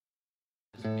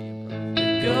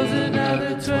Goes another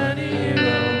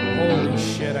 20-year-old. Holy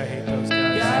shit, I hate those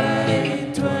guys. Gotta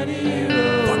hate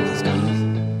 20-year-olds. Fuck those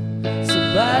guys.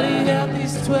 Somebody help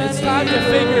these 20-year-olds. It's time to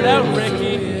figure it out,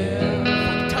 Ricky.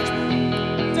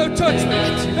 Don't touch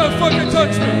me. Don't fucking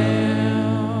touch me.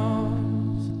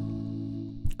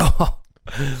 Oh.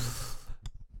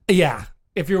 Yeah,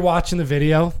 if you're watching the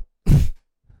video,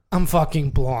 I'm fucking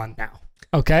blonde now.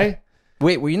 Okay?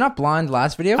 Wait, were you not blonde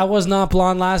last video? I was not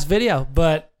blonde last video,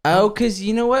 but... Oh, because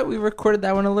you know what? We recorded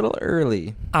that one a little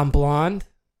early. I'm blonde,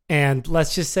 and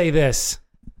let's just say this.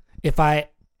 Take a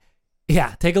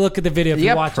look at the video. If You you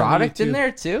got watch product on YouTube. in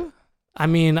there too? I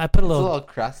mean, I put a It's a little little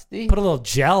crusty. put a little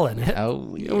gel in it.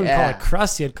 Oh, You wouldn't call it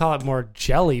crusty. I'd call it more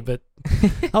jelly, but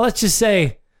let's just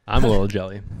say... I'm a little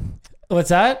jelly. What's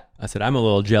that? I said I'm a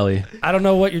little jelly, I don't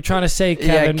know what you're trying to say,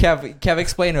 Kevin. Yeah, Kev,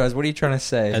 explain to us. What are you trying to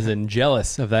say? as in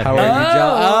jealous of that. How hair. are you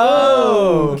jealous?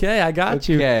 Oh! Okay, I got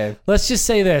you. Okay. Let's just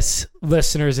say this,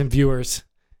 listeners and viewers.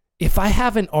 If I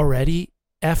haven't already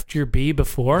effed your B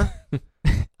before,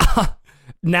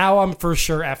 now I'm for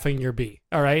sure effing your B.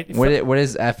 All right? What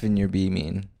does F in your B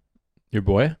mean? Your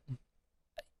boy?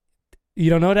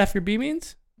 You don't know what F your B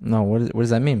means? No, what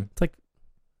does that mean? It's like,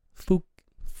 fook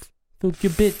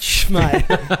your bitch, mate.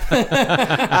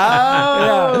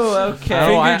 Oh, okay.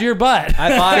 Fingered your butt.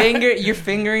 I thought You're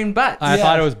fingering butts. I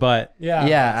thought it was butt. Yeah.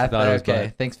 Yeah, I thought it was okay.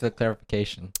 butt. Thanks for the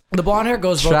clarification. The blonde hair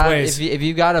goes both Trav, ways. if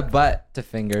you got a butt to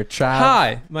finger, Trav.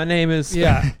 Hi, my name is.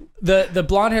 Yeah. The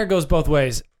blonde hair goes both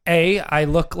ways. I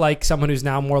look like someone who's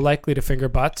now more likely to finger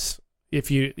butts. If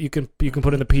you can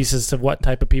put in the pieces of what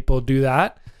type of people do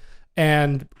that.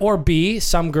 Or B,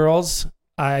 some girls,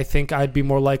 I think I'd be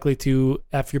more likely to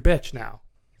F your bitch now.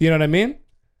 You know what I mean?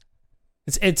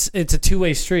 It's a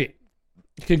two-way street.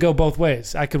 You could go both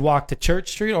ways. I could walk to Church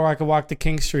Street or I could walk to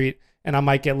King Street and I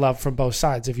might get love from both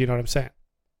sides, if you know what I'm saying.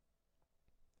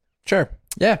 Sure.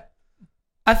 Yeah.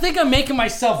 I think I'm making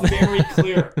myself very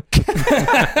clear.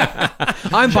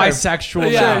 I'm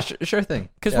bisexual. Yeah. now. Sure thing.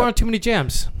 Because we're on Too Many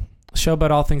Jams. A show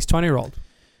about all things 20-year-old.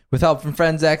 With help from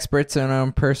friends, experts, and our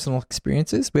own personal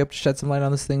experiences, we hope to shed some light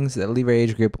on those things that leave our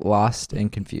age group lost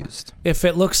and confused. If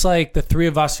it looks like the three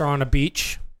of us are on a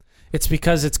beach, it's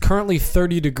because it's currently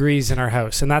 30 degrees in our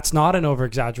house. And that's not an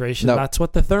over-exaggeration. Nope. That's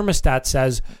what the thermostat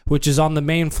says, which is on the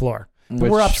main floor. But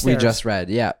Which we're upstairs. we just read,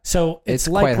 yeah. So it's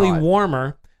quite likely hot.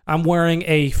 warmer. I'm wearing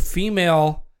a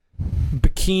female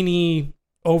bikini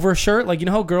overshirt. Like, you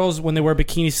know how girls, when they wear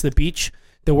bikinis to the beach,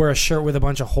 they wear a shirt with a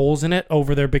bunch of holes in it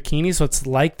over their bikini. So it's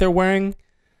like they're wearing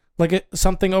like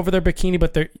something over their bikini,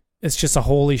 but it's just a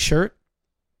holey shirt.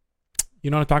 You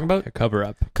know what I'm talking about? A cover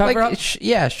up. Cover up?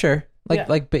 Yeah, sure. Yeah.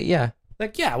 Yeah.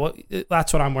 Like, yeah, well,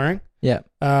 that's what I'm wearing. Yeah.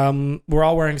 We're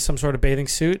all wearing some sort of bathing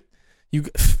suit.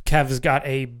 Kev has got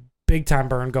a big time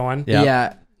burn going. Yeah.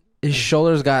 Yeah. His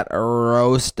shoulders got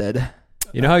roasted.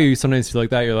 You know how you sometimes feel like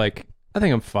that? You're like, I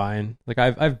think I'm fine. Like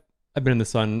I've been in the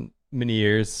sun many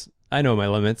years. I know my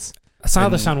limits. That's not how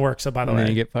the sun works, by the And then way.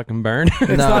 you get fucking burned.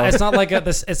 It's not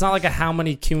like a how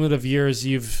many cumulative years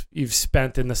you've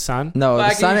spent in the sun. No, Well, I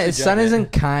the can sun, use the sun jet,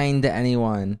 isn't kind to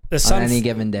anyone The sun on any f-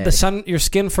 given day. The sun, your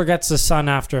skin forgets the sun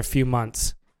after a few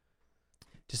months.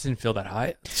 Just didn't feel that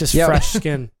hot. It's just Yeah. fresh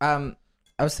skin. I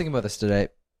was thinking about this today.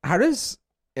 How does,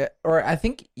 or I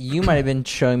think you might have been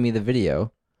showing me the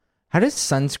video. How does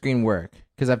sunscreen work?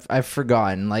 Because I've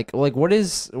forgotten. Like what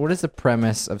is the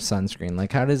premise of sunscreen?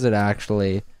 Like how does it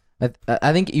actually?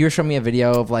 I think you were showing me a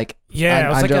video of like Yeah, it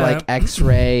was under like like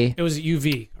X-ray. It was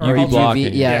UV or UV UV,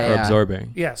 blocking yeah, or yeah.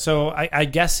 absorbing. Yeah, so I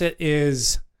guess it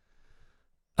is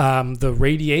the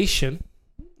radiation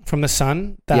from the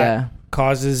sun that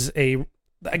causes I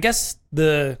guess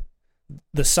the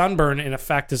sunburn in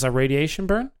effect is a radiation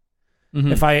burn,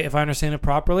 Mhm. if I understand it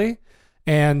properly.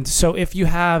 And so if you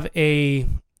have a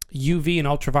UV and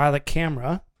ultraviolet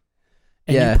camera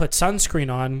and you put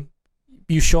sunscreen on,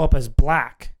 you show up as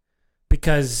black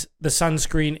because the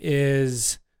sunscreen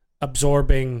is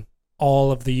absorbing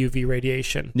all of the UV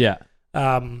radiation. Yeah.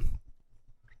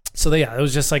 So it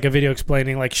was just like a video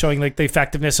explaining, like showing like the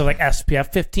effectiveness of like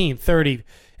SPF 15, 30.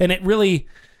 And it really,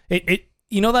 it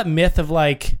you know that myth of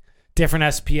like different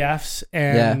SPFs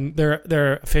and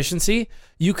their efficiency?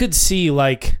 You could see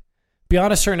like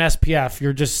beyond a certain SPF,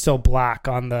 you're just still black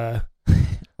on the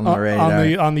on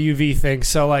the UV thing.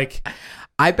 So like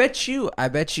I bet you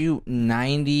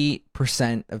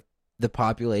 90% of the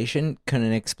population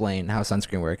couldn't explain how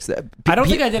sunscreen works. I don't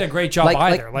think I did a great job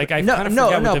either. I kind of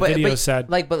forget what the video said.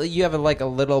 But you have a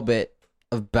little bit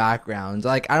of background.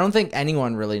 Like I don't think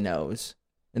anyone really knows.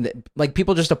 And like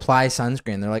people just apply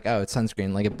sunscreen. They're like, oh, it's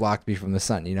sunscreen. Like it blocked me from the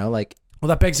sun. You know, like. Well,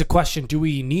 that begs the question: do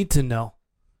we need to know?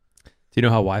 Do you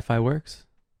know how Wi-Fi works?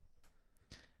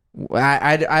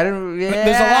 I don't. Yeah.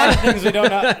 There's a lot of things we don't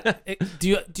know.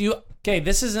 Do you? Okay,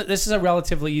 this is a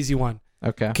relatively easy one.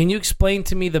 Okay. Can you explain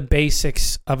to me the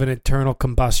basics of an internal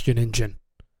combustion engine?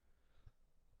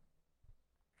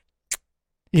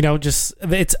 You know, just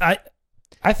it's I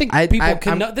think people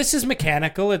can know. This is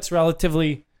mechanical. It's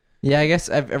relatively. Yeah, I guess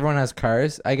everyone has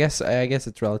cars. I guess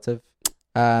it's relative.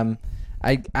 I'm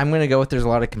gonna go with there's a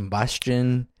lot of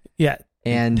combustion. Yeah.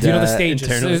 And do you know the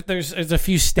stages? There's a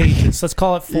few stages. Let's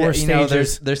call it four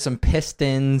stages. There's some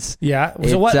pistons. Yeah.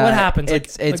 So what happens?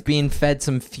 It's being fed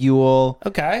some fuel.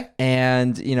 Okay.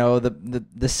 And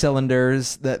the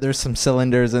cylinders. There's some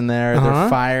cylinders in there. They're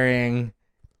firing,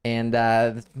 and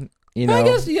I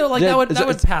guess that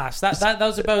would pass. That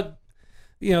was about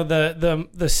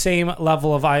the same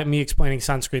level of me explaining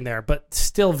sunscreen there, but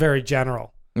still very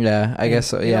general. Yeah, I guess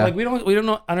so. Yeah, we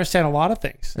don't understand a lot of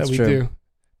things that we true. do.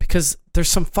 Because there's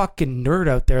some fucking nerd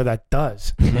out there that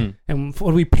does. And what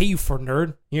do we pay you for,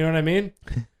 nerd? You know what I mean?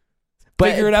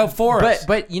 Figure it out for us.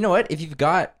 But you know what? If you've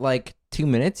got like 2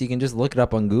 minutes, you can just look it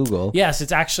up on Google. Yes,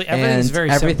 it's actually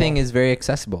everything is very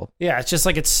accessible. Yeah, it's just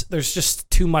like there's just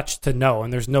too much to know,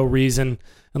 and there's no reason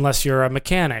unless you're a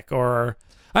mechanic or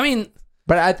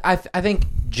But I think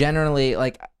generally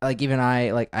like even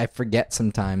I forget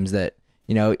sometimes that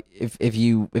if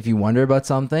you wonder about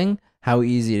something, how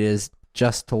easy it is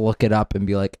just to look it up and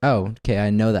be like, oh, okay,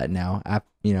 I know that now. A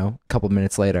couple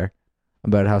minutes later,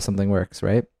 about how something works,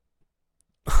 right?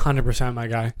 100%, my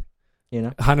guy.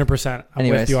 100%. I'm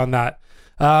Anyways. with you on that.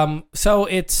 So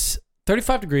it's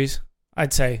 35 degrees,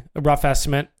 I'd say, a rough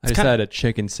estimate. I just had a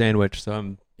chicken sandwich, so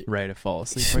I'm ready to fall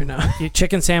asleep right now.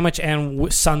 Chicken sandwich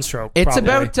and sunstroke. It's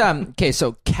probably. about okay.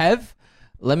 So Kev,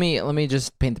 let me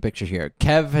just paint the picture here.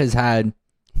 Kev has had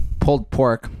pulled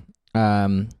pork.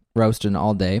 Roasting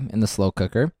all day in the slow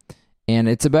cooker, and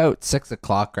it's about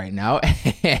 6:00 right now.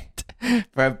 And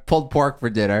for pulled pork for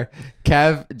dinner,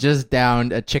 Kev just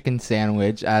downed a chicken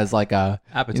sandwich as like a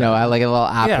appetizer. Like a little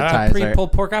appetizer. Yeah,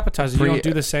 pre-pulled pork appetizer. You don't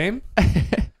do the same?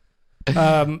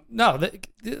 No,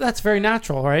 that's very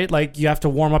natural, right? Like you have to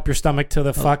warm up your stomach to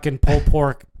the fucking pulled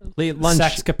pork lunch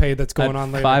sexcapade that's going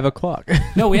on later.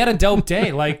 5:00. No, we had a dope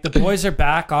day. Like the boys are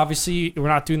back. Obviously, we're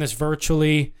not doing this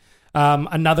virtually.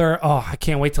 I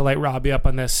can't wait to light Robbie up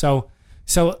on this. So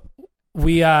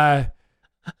we when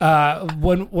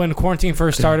quarantine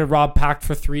first started, Rob packed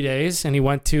for 3 days and he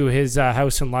went to his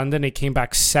house in London. He came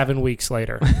back 7 weeks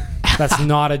later. That's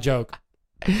not a joke.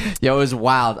 Yo, it was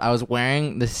wild. I was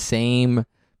wearing the same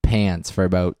pants for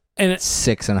about 6.5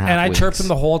 weeks. And I chirped him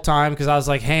the whole time because I was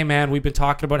like, hey man, we've been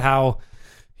talking about how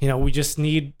we just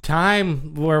need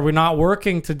time where we're not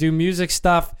working to do music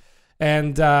stuff.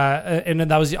 And then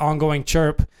that was the ongoing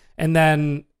chirp. And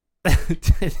then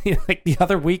like the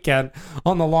other weekend,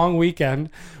 on the long weekend,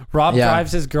 Rob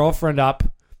drives his girlfriend up.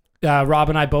 Rob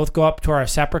and I both go up to our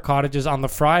separate cottages on the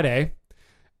Friday.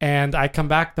 And I come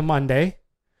back the Monday,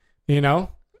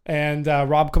 and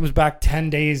Rob comes back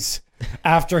 10 days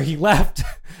after he left.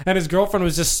 And his girlfriend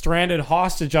was just stranded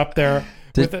hostage up there.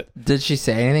 Did she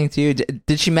say anything to you?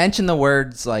 Did she mention the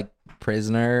words like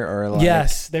prisoner or like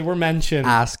yes, they were mentioned.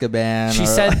 Azkaban. She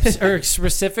said her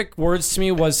specific words to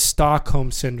me was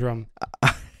Stockholm syndrome.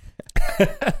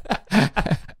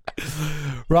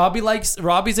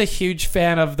 Robbie's a huge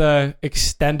fan of the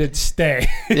extended stay.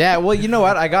 Yeah, well, you know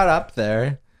what? I got up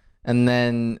there and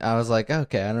then I was like,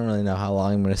 okay, I don't really know how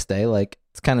long I'm gonna stay. Like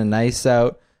it's kind of nice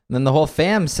out. And then the whole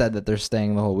fam said that they're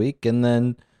staying the whole week. And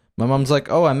then my mom's like,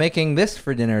 oh, I'm making this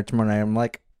for dinner tomorrow night. I'm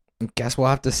like, guess we'll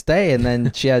have to stay. And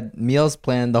then she had meals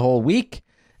planned the whole week,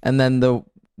 and then the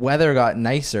weather got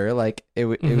nicer. Like it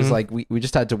was like we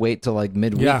just had to wait till like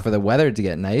midweek for the weather to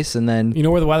get nice. And then you know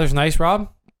where the weather's nice,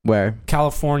 Rob? Where?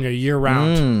 California, year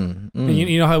round. And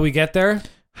you know how we get there?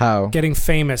 How? Getting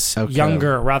famous,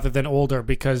 younger rather than older,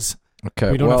 because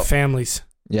we don't have families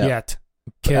yet.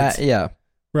 Kids.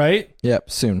 Right?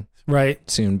 Yep. Soon. Right.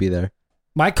 Soon be there.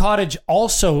 My cottage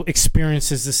also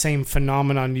experiences the same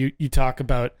phenomenon you talk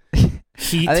about.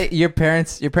 Heat. I think your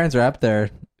parents are up there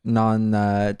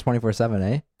 24/7,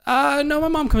 eh? No, my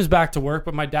mom comes back to work,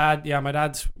 but my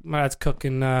dad's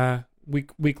cooking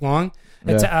week long.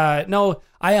 It's no,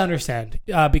 I understand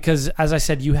because as I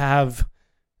said, you have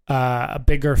a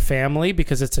bigger family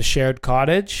because it's a shared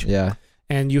cottage. Yeah.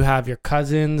 And you have your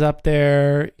cousins up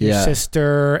there, your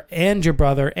sister, and your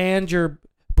brother, and your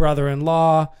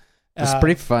brother-in-law. It's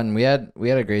pretty fun. We had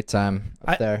a great time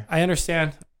up there. I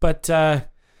understand, but what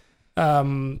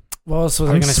else was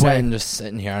I going to say? Sweating just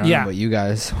sitting here. I don't know about you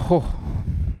guys.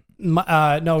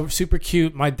 No, super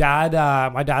cute. My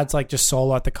dad's like just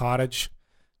solo at the cottage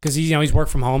because he's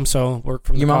worked from home, so work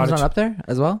from your the mom's cottage. not up there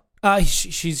as well.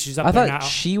 She's up I there thought now.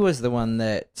 she was the one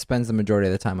that spends the majority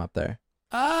of the time up there.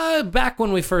 Back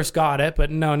when we first got it,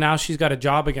 but no, now she's got a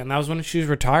job again. That was when she was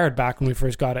retired back when we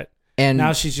first got it. And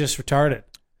Now she's just retarded.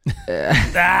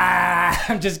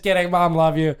 I'm just kidding, Mom.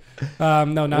 Love you. No,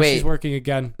 now Wait. she's working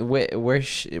again. where's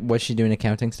she, was she doing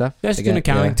accounting stuff? Yeah, she's doing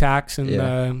accounting, Yeah. tax, and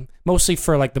Yeah. mostly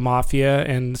for like the mafia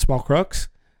and small crooks.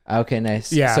 Okay,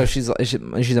 nice. Yeah. So she's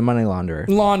a money launderer.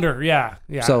 Launder, yeah.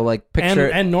 So like picture.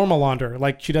 and normal launder.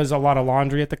 Like she does a lot of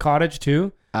laundry at the cottage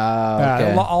too.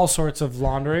 Okay. All sorts of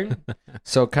laundering.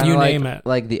 So kind You of like name it.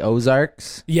 like the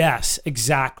Ozarks. Yes,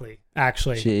 exactly.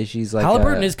 Actually, She's like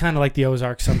Halliburton is kind of like the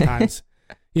Ozarks sometimes.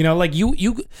 You know, like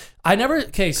I never.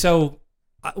 Okay, so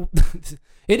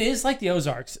it is like the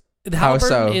Ozarks. Halliburton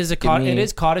so? is it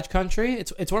is cottage country.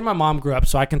 It's where my mom grew up,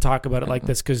 so I can talk about it like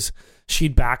this because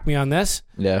she'd back me on this.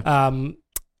 Yeah.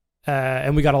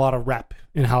 And we got a lot of rep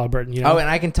in Halliburton. You know. Oh, and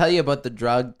I can tell you about the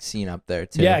drug scene up there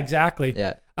too. Yeah, exactly.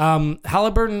 Yeah.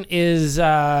 Halliburton is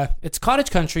it's cottage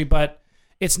country, but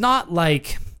it's not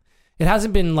like it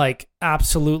hasn't been like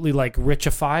absolutely like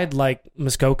richified like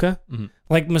Muskoka. Mm-hmm.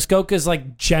 Like Muskoka is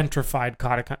like gentrified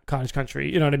cottage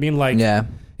country. You know what I mean? Like Yeah.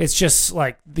 it's just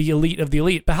like the elite of the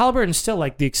elite. But Halliburton's still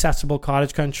like the accessible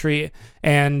cottage country,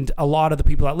 and a lot of the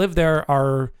people that live there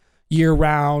are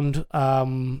year-round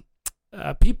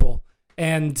people.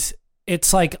 And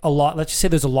it's like a lot. Let's just say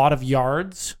there's a lot of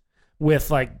yards with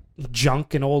like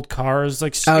junk and old cars,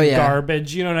 like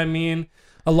garbage. You know what I mean?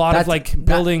 A lot of like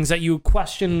buildings that you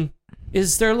question: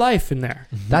 is there life in there?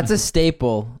 That's a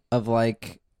staple of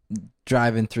like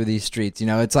driving through these streets. You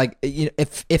know, it's like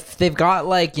if they've got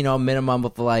like a minimum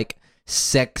of like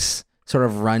 6 sort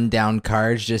of rundown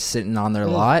cars just sitting on their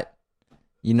lot,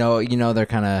 you know they're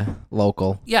kind of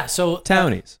local. Yeah. So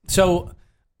Townies. So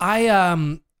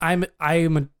I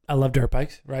love dirt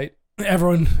bikes, right?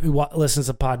 Everyone who listens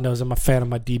to pod knows I'm a fan of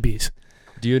my DBs.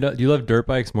 Do you love dirt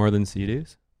bikes more than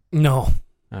Sea-Doos? No, All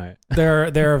right.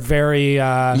 they're very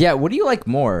Yeah. What do you like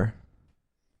more?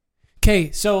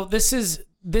 okay. So this is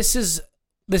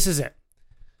it.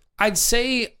 I'd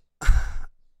say,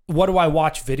 what do I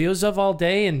watch videos of all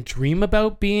day and dream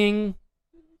about being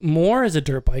more as a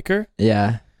dirt biker?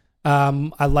 Yeah.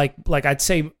 I like I'd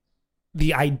say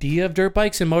the idea of dirt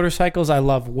bikes and motorcycles I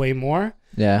love way more.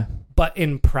 Yeah. But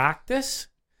in practice,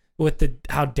 with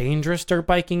how dangerous dirt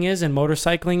biking is and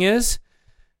motorcycling is,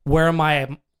 where am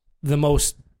I the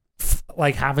most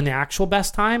like having the actual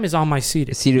best time is on my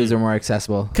Sea-Doo. Sea-Doos are more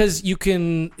accessible. Because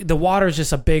the water is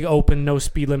just a big open, no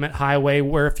speed limit highway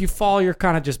where if you fall, you're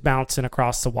kind of just bouncing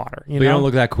across the water. You But know? you don't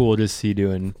look that cool just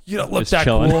Sea-Doo and You don't look just that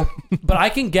chilling. cool. But I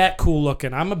can get cool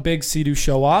looking. I'm a big Sea-Doo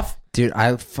show off. Dude,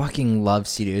 I fucking love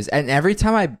Sea-Doos. And every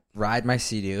time I ride my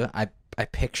Sea-Doo, I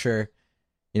picture,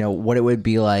 what it would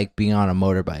be like being on a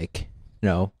motorbike,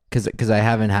 because I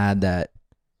haven't had that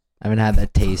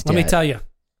taste Let yet. me tell you.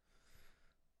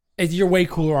 You're way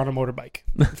cooler on a motorbike,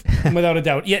 without a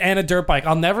doubt. Yeah, and a dirt bike.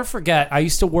 I'll never forget. I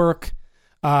used to work.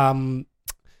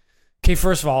 Okay,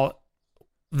 first of all,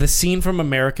 the scene from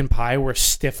American Pie where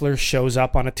Stifler shows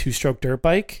up on a 2-stroke dirt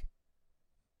bike.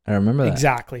 I remember that.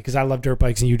 Exactly, because I love dirt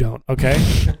bikes and you don't. Okay,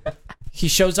 he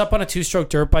shows up on a 2-stroke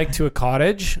dirt bike to a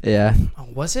cottage. Yeah. Oh,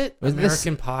 was it Was this-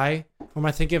 American Pie? Or am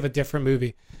I thinking of a different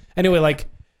movie? Anyway, like,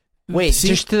 Wait, see-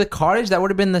 just to the cottage? That would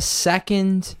have been the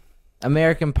second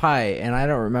American Pie, and I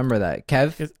don't remember that.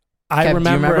 Kev, I Kev, remember. do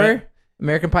you remember? It.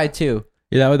 American Pie 2.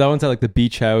 Yeah, that one's at like the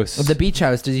beach house. The beach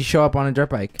house. Does he show up on a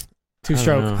dirt bike?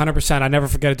 2-stroke, know. 100%. I never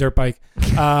forget a dirt bike.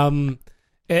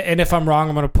 And if I'm wrong,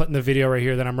 I'm going to put in the video right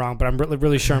here that I'm wrong, but I'm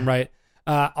really sure I'm right.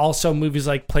 Also, movies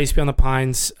like Place Beyond the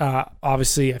Pines.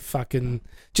 Obviously, I fucking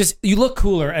just you look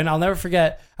cooler. And I'll never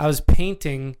forget. I was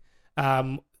painting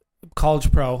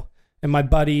College Pro, and my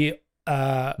buddy.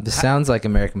 This sounds like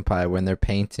American Pie when they're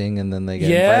painting and then they get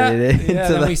Yeah, invited into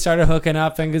then the we started hooking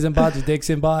up, fingers and butts, dicks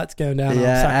and butts, going down, on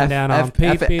sucking down on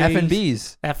peepees,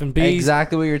 F&Bs. F&Bs.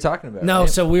 Exactly what you're talking about. No, right?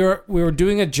 so we were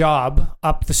doing a job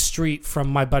up the street from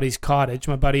my buddy's cottage.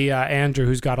 My buddy Andrew,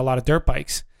 who's got a lot of dirt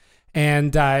bikes,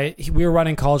 and we were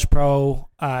running College Pro.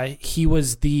 He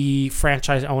was the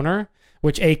franchise owner,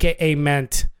 which AKA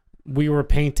meant we were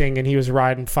painting and he was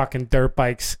riding fucking dirt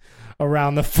bikes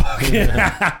around the fucking.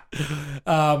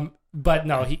 But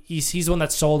no, he's the one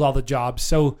that sold all the jobs.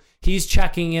 So he's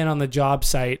checking in on the job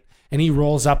site and he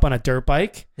rolls up on a dirt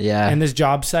bike. Yeah. And this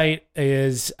job site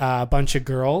is a bunch of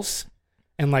girls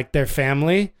and like their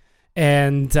family.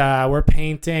 And we're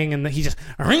painting and he just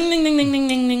ring, ding, ding, ding, ding,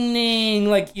 ding, ding, ding.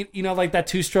 Like, you know, like that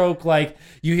 2-stroke, like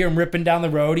you hear him ripping down the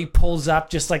road. He pulls up,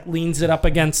 just like leans it up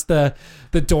against the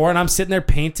door. And I'm sitting there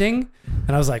painting.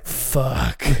 And I was like,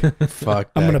 fuck.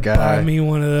 Fuck I'm that going to guy. buy me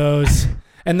one of those.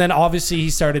 And then obviously he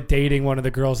started dating one of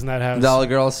the girls in that house. All the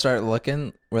girls start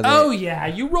looking. Were they, Oh yeah,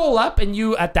 you roll up and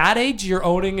you at that age you're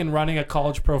owning and running a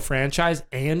college pro franchise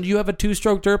and you have a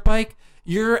 2-stroke dirt bike.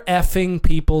 You're effing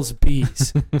people's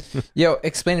bees. Yo,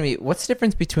 explain to me what's the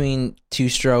difference between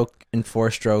 2-stroke and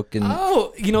 4-stroke and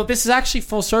Oh, this is actually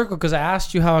full circle because I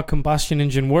asked you how a combustion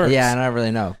engine works. yeah, I don't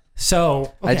really know.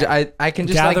 So okay. I can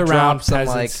just Gather like round, drop some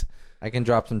peasants. I can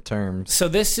drop some terms. So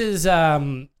this is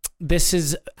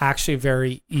actually a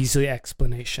very easy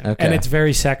explanation, Okay. and it's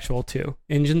very sexual too.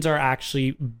 Engines are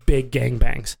actually big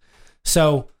gangbangs.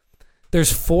 So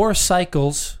there's 4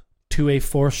 cycles to a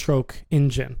 4-stroke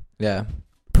engine. Yeah.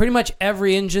 Pretty much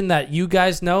every engine that you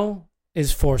guys know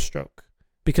is 4-stroke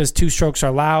because 2 strokes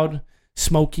are loud,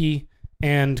 smoky,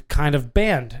 and kind of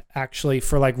banned actually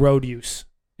for like road use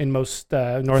in most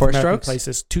North 4 American strokes?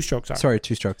 places. 2 strokes are. Sorry,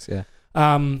 2 strokes. Yeah.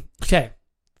 Okay.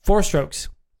 4 strokes.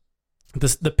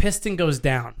 The piston goes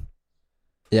down.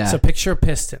 Yeah. So picture a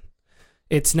piston.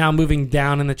 It's now moving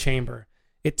down in the chamber.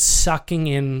 It's sucking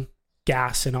in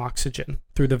gas and oxygen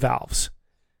through the valves.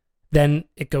 Then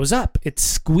it goes up. It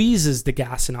squeezes the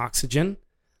gas and oxygen.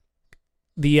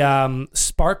 The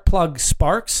spark plug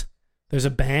sparks. There's a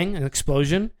bang, an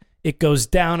explosion. It goes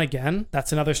down again.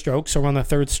 That's another stroke. So we're on the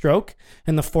 3rd stroke.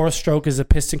 And the 4th stroke is a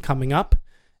piston coming up,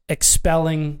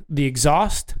 expelling the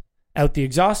exhaust out the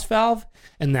exhaust valve,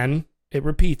 and then it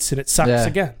repeats and it sucks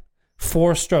again.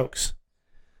 4 strokes.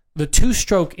 The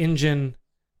 2-stroke engine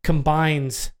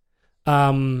combines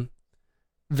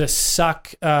the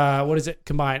suck. What does it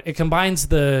combine? It combines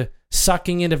the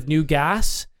sucking in of new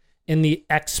gas and the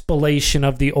expellation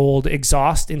of the old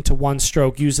exhaust into 1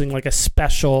 stroke using like a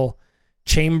special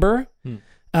chamber.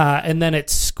 And then it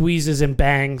squeezes and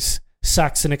bangs,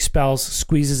 sucks and expels,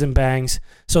 squeezes and bangs.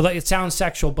 So that it sounds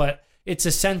sexual, but it's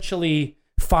essentially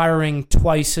firing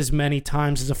twice as many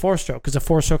times as a 4-stroke because a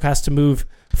 4-stroke has to move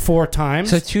 4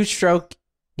 times. So 2-stroke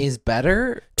is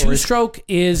better? 2-stroke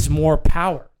is more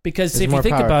power because if you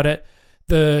think about it,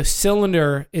 the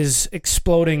cylinder is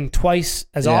exploding twice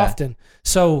as often.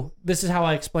 So this is how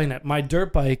I explain it. My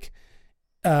dirt bike,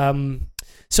 so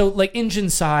like engine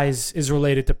size is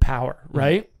related to power,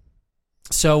 right?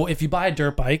 So if you buy a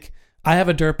dirt bike, I have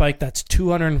a dirt bike that's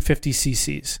 250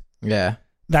 cc's. Yeah.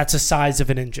 That's the size of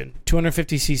an engine,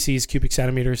 250 cc's, cubic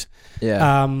centimeters.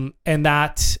 Yeah. And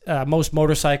that most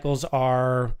motorcycles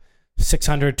are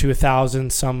 600 to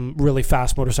 1,000. Some really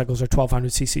fast motorcycles are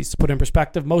 1,200 cc's. To put in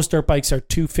perspective, most dirt bikes are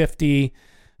 250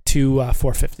 to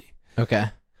 450. Okay.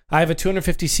 I have a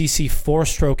 250 cc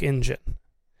 4-stroke engine,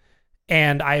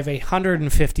 and I have a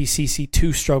 150 cc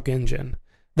 2-stroke engine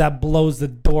that blows the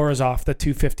doors off the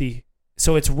 250.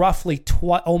 So it's roughly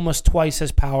almost twice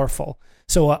as powerful.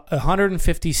 So a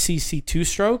 150 cc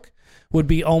 2-stroke would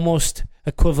be almost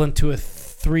equivalent to a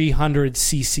 300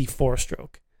 cc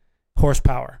 4-stroke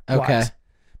horsepower. Okay. Wise.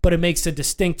 But it makes a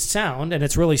distinct sound, and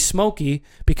it's really smoky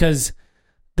because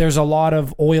there's a lot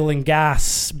of oil and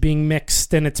gas being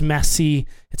mixed, and it's messy.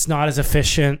 It's not as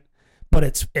efficient,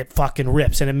 but it fucking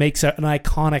rips, and it makes an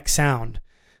iconic sound,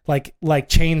 like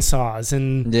chainsaws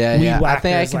and weed whackers. I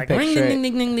think I can like picture ring, it. ding,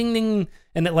 ding, ding, ding, ding,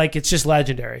 and it's just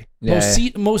legendary. Yeah,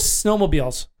 Most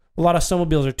snowmobiles, a lot of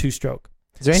snowmobiles are 2-stroke.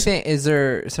 Is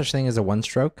there such thing as a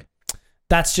 1-stroke?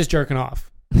 That's just jerking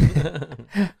off.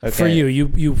 Okay. For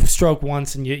you stroke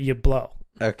once and you blow.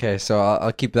 Okay, so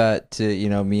I'll keep that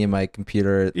to me and my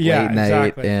computer Yeah, late night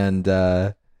exactly. and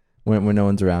when no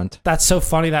one's around. That's so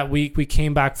funny that we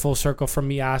came back full circle from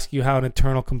me asking you how an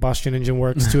internal combustion engine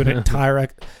works to an entire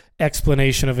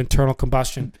explanation of internal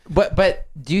combustion. But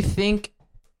do you think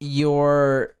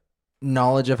your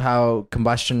knowledge of how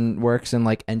combustion works and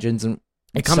like engines and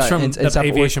It comes from and the stuff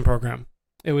aviation program.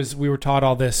 We were taught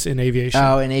all this in aviation.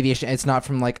 Oh, in aviation, it's not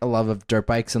from like a love of dirt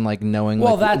bikes and like knowing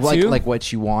that too. like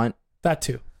what you want. That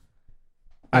too.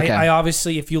 Okay. I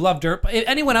obviously, if you love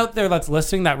anyone out there that's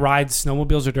listening that rides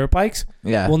snowmobiles or dirt bikes,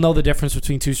 Yeah. will know the difference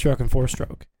between 2-stroke and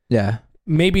 4-stroke. Yeah.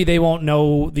 Maybe they won't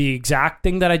know the exact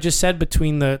thing that I just said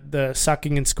between the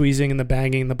sucking and squeezing and the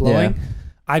banging and the blowing. Yeah.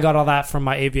 I got all that from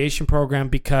my aviation program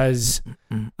because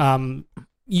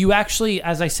you actually,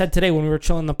 as I said today when we were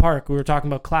chilling in the park, we were talking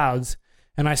about clouds,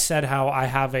 and I said how I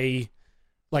have a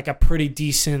pretty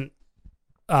decent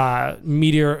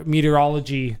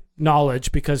meteorology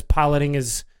knowledge because piloting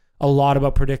is a lot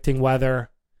about predicting weather.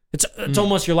 It's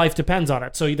almost your life depends on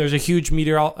it. So there's a huge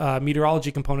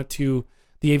meteorology component to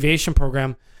the aviation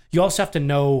program. You also have to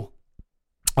know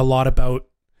a lot about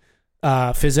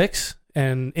physics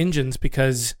and engines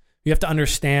because you have to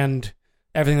understand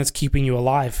everything that's keeping you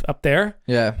alive up there.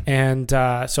 Yeah. And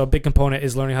so a big component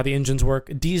is learning how the engines work.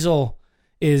 Diesel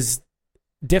is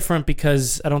different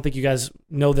because I don't think you guys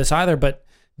know this either, but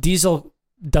Diesel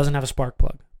doesn't have a spark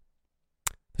plug.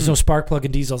 There's no spark plug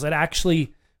in diesels. It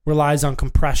actually relies on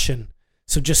compression.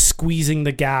 So just squeezing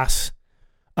the gas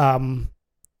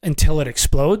until it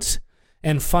explodes.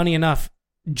 And funny enough,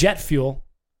 jet fuel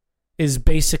is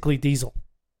basically diesel.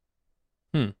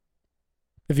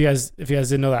 If you guys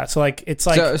didn't know that. So like it's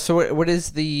like so what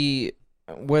is the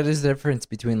difference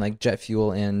between like jet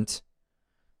fuel and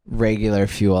regular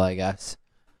fuel, I guess?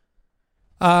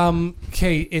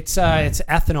 Okay, it's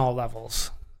ethanol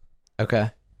levels.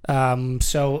 Okay.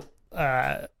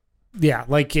 Yeah,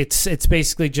 like it's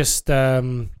basically just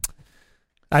I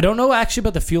don't know actually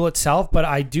about the fuel itself, but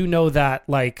I do know that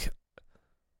like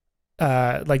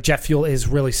jet fuel is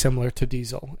really similar to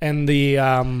diesel. And the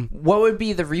what would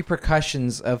be the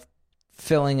repercussions of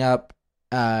filling up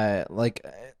like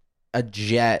a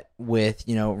jet with,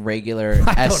 you know, regular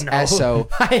I don't know. SO?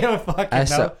 I don't fucking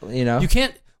know. You know?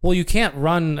 You can't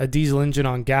run a diesel engine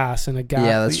on gas and a gas.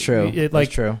 Yeah, that's true. That's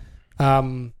true.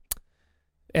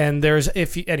 And there's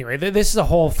anyway, this is a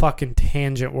whole fucking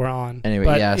tangent we're on. Anyway,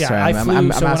 but, sorry,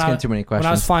 I'm asking too many questions. When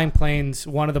I was flying planes,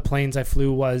 one of the planes I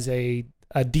flew was a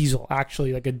diesel,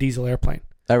 actually, like a diesel airplane.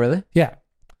 Oh, really? Yeah.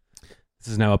 This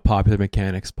is now a Popular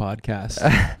Mechanics podcast.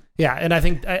 Yeah, and I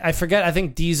think I forget. I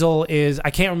think diesel is. I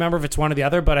can't remember if it's one or the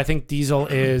other, but I think diesel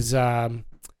is.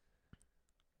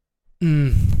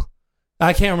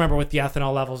 I can't remember what the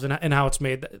ethanol levels and how it's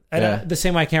made. The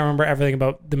same way I can't remember everything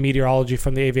about the meteorology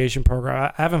from the aviation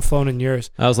program. I haven't flown in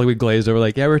years. I was like, we glazed over,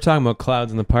 like, yeah, we were talking about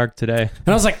clouds in the park today. And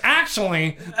I was like,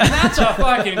 actually, that's a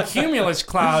fucking cumulus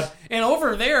cloud. And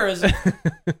over there is...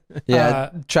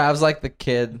 Trav's like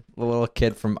the little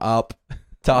kid from Up,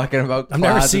 talking about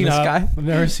clouds in the sky. I've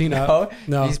never seen Up.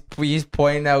 No. He's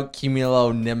pointing out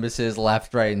cumulonimbuses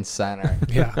left, right, and center.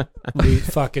 Yeah.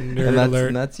 Fucking nerd alert.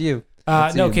 And that's you.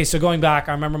 Okay, so going back,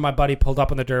 I remember my buddy pulled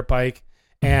up on the dirt bike,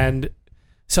 and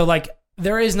so like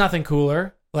there is nothing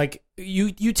cooler. Like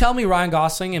you tell me Ryan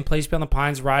Gosling in Place Beyond the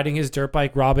Pines riding his dirt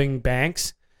bike robbing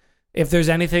banks. If there's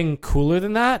anything cooler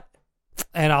than that,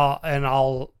 and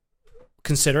I'll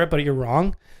consider it, but you're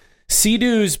wrong.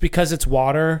 Sea-Doos, because it's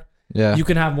water, you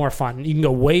can have more fun. You can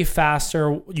go way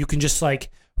faster. You can just like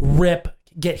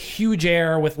get huge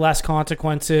air with less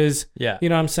consequences. Yeah, you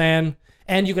know what I'm saying?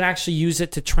 And you can actually use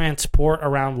it to transport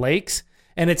around lakes.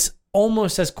 And it's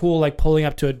almost as cool like pulling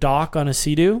up to a dock on a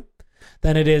Sea-Doo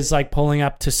than it is like pulling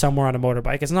up to somewhere on a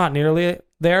motorbike. It's not nearly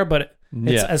there, but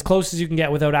it's as close as you can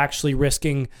get without actually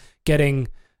risking getting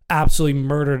absolutely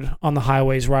murdered on the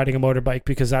highways riding a motorbike,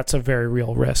 because that's a very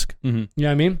real risk. Mm-hmm. You know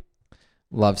what I mean?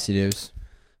 Love Sea-Doos.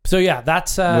 So yeah,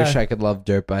 that's... Wish I could love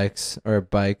dirt bikes or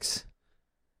bikes.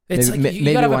 It's maybe, like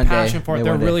you gotta have a passion day. for it.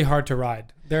 They're really hard to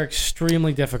ride. They're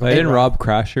extremely difficult. Didn't Rob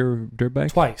crash your dirt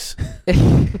bike? Twice.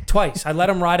 I let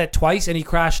him ride it twice, and he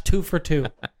crashed 2 for 2.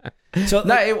 So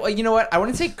you know what? I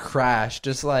wouldn't say crash.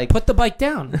 Just like put the bike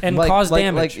down and cause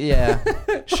damage.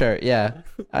 Sure, yeah.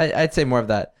 I'd say more of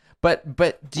that. But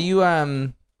do you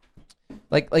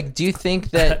do you think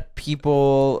that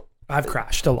people? I've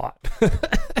crashed a lot.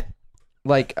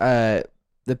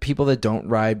 The people that don't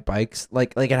ride bikes,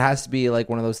 like it has to be like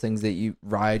one of those things that you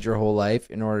ride your whole life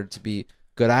in order to be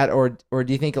good at, or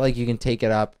do you think like you can take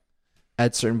it up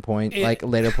at certain point, like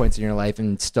later points in your life,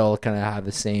 and still kind of have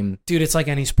the same? Dude, it's like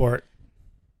any sport.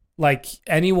 Like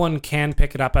anyone can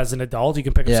pick it up as an adult. You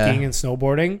can pick up skiing and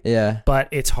snowboarding. Yeah, but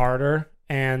it's harder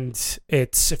and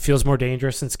it feels more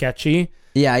dangerous and sketchy.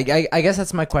 Yeah, I guess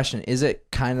that's my question. Is it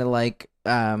kind of like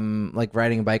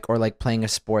riding a bike or like playing a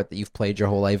sport that you've played your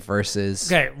whole life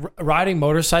versus riding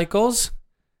motorcycles?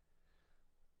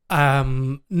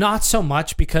 Not so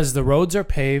much, because the roads are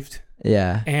paved.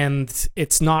 Yeah, and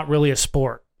it's not really a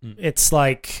sport. It's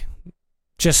like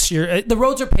just the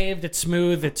roads are paved. It's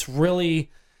smooth. It's really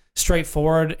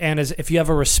straightforward. And if you have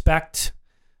a respect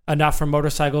enough for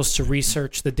motorcycles to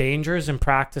research the dangers and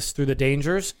practice through the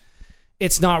dangers,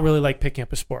 it's not really like picking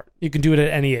up a sport. You can do it at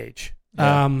any age.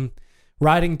 Yeah.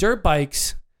 Riding dirt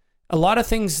bikes, a lot of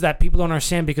things that people don't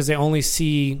understand because they only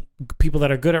see people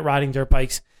that are good at riding dirt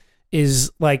bikes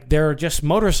is like they're just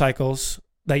motorcycles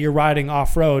that you're riding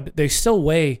off-road. They still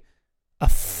weigh a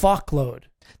fuckload.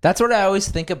 That's what I always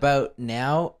think about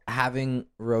now, having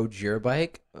rode your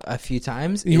bike a few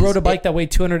times. You rode a bike that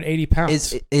weighed 280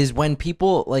 pounds. Is when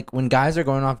people, like when guys are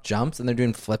going off jumps and they're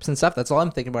doing flips and stuff, that's all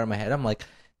I'm thinking about in my head. I'm like,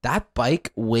 that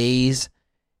bike weighs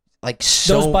like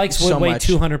so those bikes would weigh much.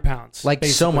 200 pounds. Like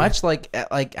basically. So much,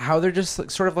 like how they're just like,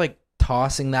 sort of like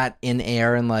tossing that in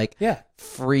air and like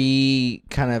free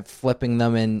kind of flipping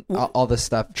them and all this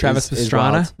stuff. Travis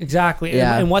Pastrana. Exactly.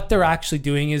 Yeah. And what they're actually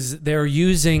doing is they're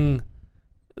using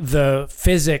the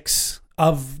physics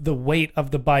of the weight of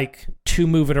the bike to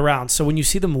move it around. So when you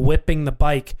see them whipping the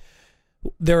bike,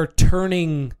 they're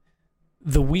turning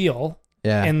the wheel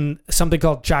in something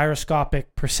called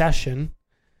gyroscopic precession.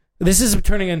 This is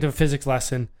turning into a physics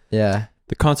lesson. Yeah.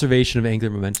 The conservation of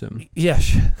angular momentum.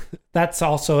 Yes, that's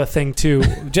also a thing too.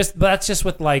 But that's just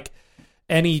with like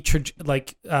any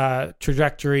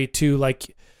trajectory to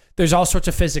like. There's all sorts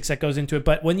of physics that goes into it.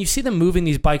 But when you see them moving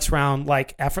these bikes around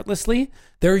like effortlessly,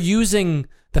 they're using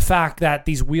the fact that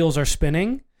these wheels are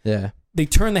spinning. Yeah. They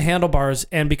turn the handlebars,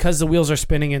 and because the wheels are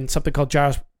spinning in something called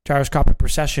gyroscopic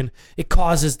precession, it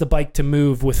causes the bike to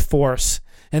move with force.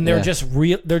 And they're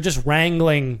they're just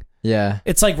wrangling. Yeah.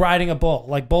 It's like riding a bull.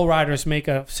 Like bull riders make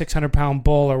a 600-pound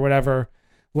bull or whatever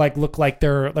like look like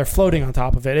they're floating on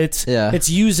top of it. It's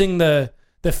using the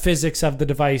physics of the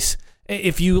device.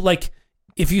 If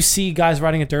you see guys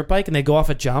riding a dirt bike and they go off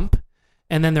a jump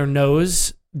and then their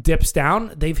nose dips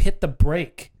down, they've hit the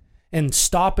brake, and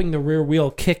stopping the rear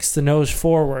wheel kicks the nose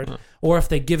forward. Or if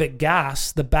they give it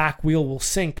gas, the back wheel will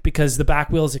sink because the back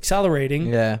wheel is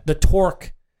accelerating. Yeah. The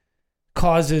torque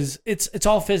causes it's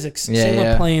all physics. Same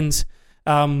with planes.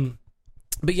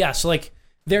 But yeah, so like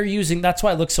they're using, that's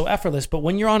why it looks so effortless. But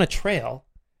when you're on a trail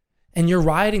and you're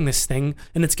riding this thing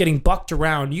and it's getting bucked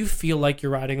around, you feel like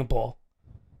you're riding a bull.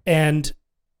 And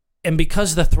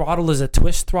because the throttle is a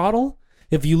twist throttle,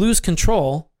 if you lose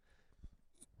control,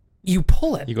 you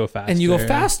pull it. You go faster. And you go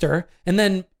faster. And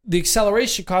then the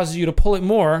acceleration causes you to pull it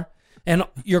more. And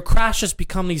your crashes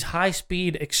become these high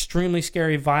speed, extremely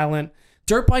scary, violent.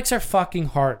 Dirt bikes are fucking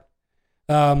hard.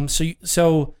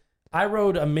 So I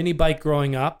rode a mini bike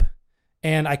growing up,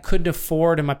 and I couldn't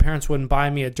afford, and my parents wouldn't buy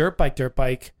me a dirt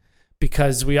bike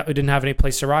because we didn't have any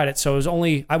place to ride it. So it was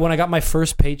only when I got my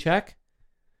first paycheck,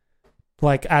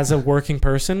 like as a working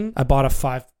person, I bought a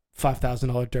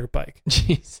 $5,000 dirt bike.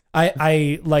 Jeez.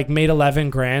 I like made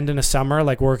 $11,000 in a summer,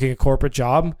 like working a corporate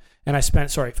job, and I spent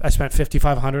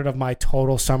 $5,500 of my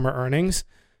total summer earnings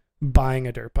buying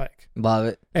a dirt bike. Love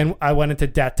it. And I went into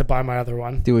debt to buy my other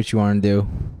one. Do what you want to do.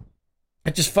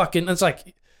 It's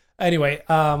like, anyway,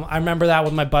 I remember that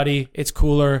with my buddy. It's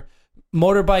cooler.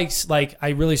 Motorbikes, like, I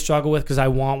really struggle with because I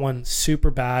want one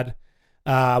super bad.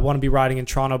 I want to be riding in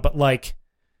Toronto, but like,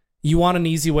 you want an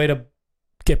easy way to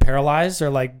get paralyzed or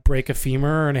like break a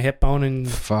femur and a hip bone, and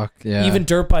even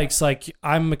dirt bikes, like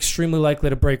I'm extremely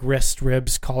likely to break wrist,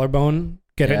 ribs, collarbone,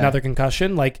 get another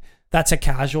concussion. Like that's a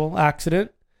casual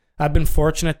accident. I've been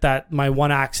fortunate that my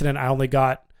one accident, I only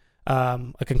got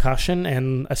a concussion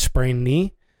and a sprained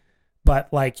knee,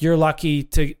 but like you're lucky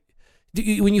to,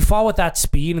 when you fall with that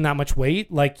speed and that much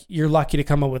weight, like you're lucky to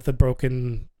come up with a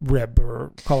broken rib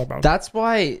or collarbone. That's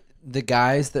why the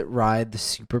guys that ride the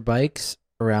super bikes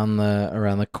around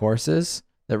the courses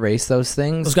that race those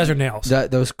things, those guys are nails.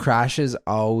 Those crashes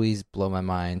always blow my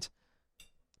mind.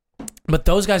 But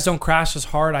those guys don't crash as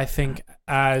hard, I think,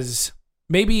 as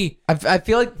maybe. I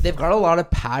feel like they've got a lot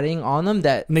of padding on them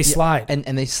and they slide.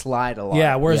 And they slide a lot.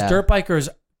 Yeah, whereas dirt bikers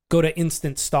go to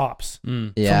instant stops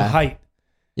from height.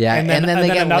 Yeah, and then they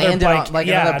get landed on, like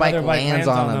another bike lands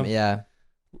on them. Yeah.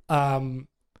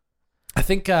 I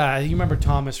think you remember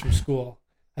Thomas from school.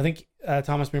 I think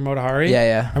Thomas Mirmotahari.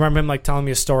 Yeah. I remember him like telling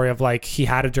me a story of like he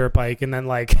had a dirt bike and then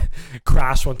like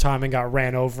crashed one time and got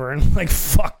ran over and like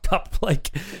fucked up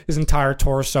like his entire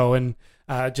torso and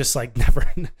just like never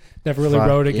really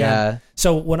rode again. Yeah.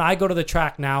 So when I go to the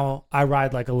track now, I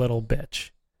ride like a little bitch.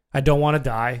 I don't want to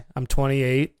die. I'm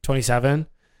 28, 27.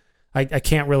 I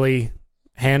can't really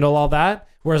handle all that.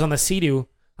 Whereas on the Sea-Doo,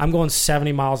 I'm going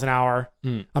 70 miles an hour.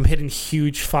 I'm hitting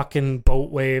huge fucking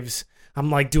boat waves. I'm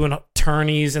like doing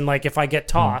turnies, and like if I get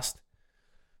tossed,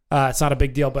 it's not a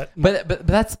big deal. But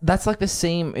that's like the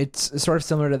same. It's sort of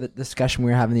similar to the discussion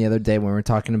we were having the other day when we were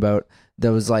talking about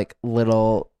those like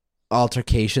little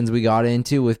altercations we got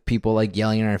into with people like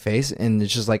yelling in our face, and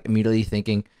it's just like immediately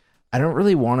thinking, I don't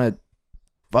really want to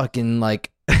fucking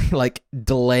like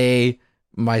delay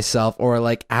myself or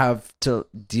like have to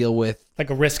deal with like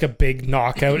a risk of big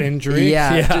knockout injury.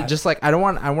 Just like I don't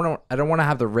want to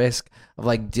have the risk of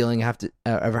like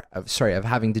of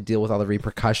having to deal with all the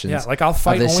repercussions. Yeah, like I'll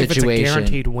fight only if it's a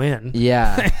guaranteed win.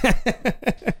 Yeah.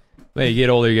 Well, you get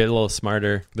older, you get a little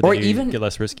smarter, but or then you even get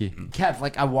less risky. Kev,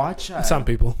 like I watch some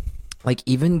people, like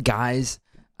even guys,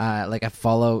 like I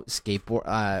follow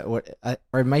skateboard,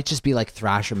 or it might just be like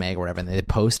Thrasher Mag or whatever, and they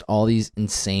post all these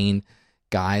insane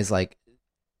guys like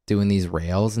doing these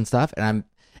rails and stuff, and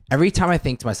every time I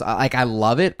think to myself, like I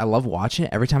love it, I love watching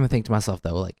it. Every time I think to myself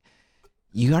though, like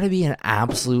you got to be an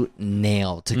absolute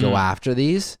nail to go after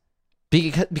these,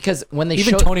 because when they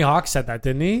even Tony Hawk said that,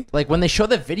 didn't he? Like when they show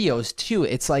the videos too,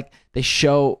 it's like they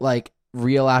show like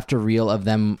reel after reel of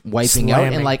them wiping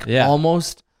out and like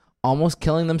almost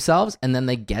killing themselves, and then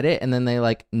they get it, and then they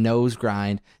like nose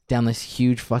grind down this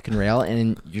huge fucking rail,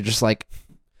 and you're just like,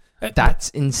 that's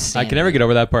insane. I can never get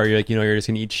over that part. You're like, you're just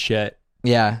gonna eat shit.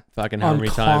 Yeah, Fucking how On many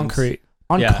concrete. times?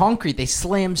 on Yeah. concrete, they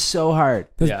slam so hard.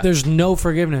 There's no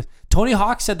forgiveness. Tony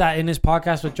Hawk said that in his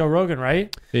podcast with Joe Rogan,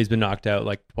 right? He's been knocked out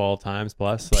like 12 times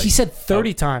plus. Like, He said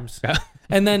 30 times.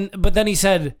 And then he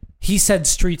said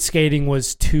street skating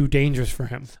was too dangerous for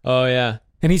him. oh yeah.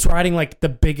 And he's riding like the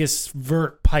biggest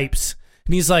vert pipes.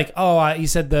 And he's like, he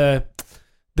said the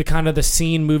kind of the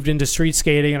scene moved into street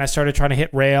skating, and I started trying to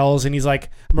hit rails. And he's like, I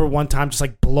remember one time just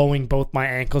like blowing both my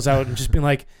ankles out and just being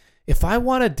like, if I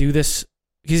want to do this,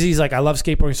 because he's like, I love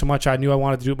skateboarding so much, I knew I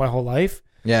wanted to do it my whole life.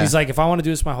 Yeah, He's like, if I want to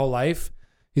do this my whole life,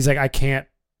 he's like, I can't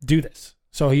do this.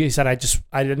 So he said,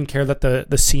 I didn't care that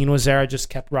the scene was there. I just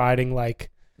kept riding like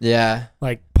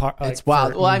it's wild.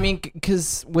 vert. Well, I mean,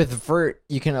 because with vert,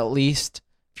 you can at least,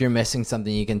 if you're missing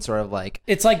something, you can sort of like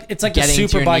it's like the getting to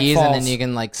super your bike knees, falls. and then you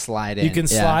can like slide in. You can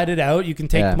Yeah. slide it out. You can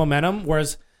take Yeah. the momentum.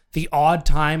 Whereas the odd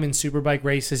time in superbike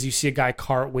races, you see a guy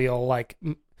cartwheel, like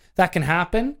that can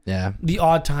happen. Yeah. The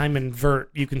odd time in vert,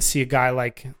 you can see a guy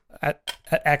like at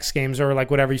X Games or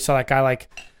like whatever. You saw that guy like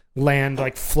land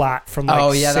like flat from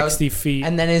like 60 feet.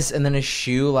 And then his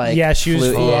shoe like shoes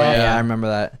flew. flew Yeah, off. yeah, I remember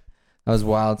that. That was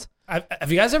wild. Have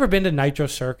you guys ever been to Nitro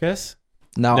Circus?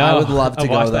 No, No, I would love to I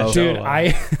go watched that though. show. Dude,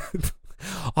 I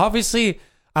obviously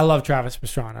I love Travis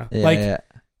Pastrana. Yeah, like yeah.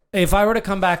 if I were to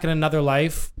come back in another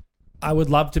life, I would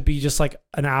love to be just like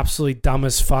an absolutely dumb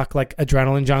as fuck, like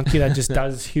adrenaline junkie that just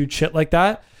does huge shit like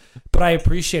that. But I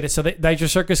appreciate it. So the Nitro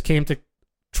Circus came to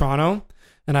Toronto,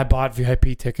 and I bought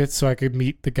VIP tickets so I could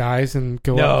meet the guys and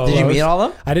go. No. up Did you close. meet all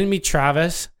of them? I didn't meet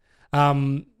Travis,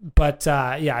 but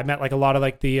I met like a lot of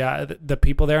like the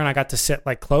people there, and I got to sit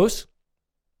like close.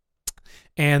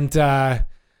 And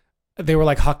they were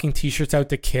like hucking T-shirts out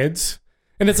to kids,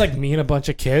 and it's like me and a bunch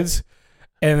of kids,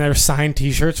 and they're signed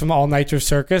T-shirts from all Nitro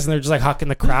Circus, and they're just like hucking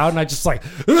the crowd, and I just like,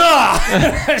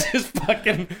 I just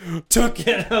fucking took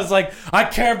it. I was like, I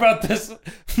care about this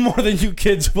more than you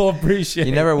kids will appreciate.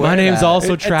 You never. My wear name's that.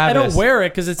 also I Travis. don't wear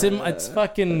it because it's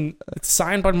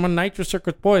signed by my Nitro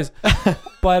Circus boys,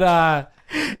 but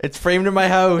It's framed in my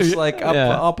house, like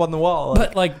up on the wall.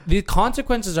 but like the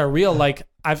consequences are real. Like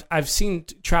I've seen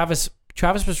Travis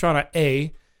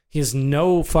Pastrana. He has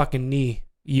no fucking knee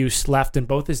use left in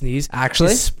both his knees. Actually?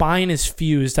 His spine is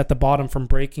fused at the bottom from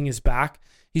breaking his back.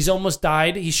 He's almost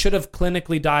died. He should have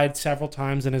clinically died several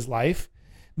times in his life.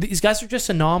 These guys are just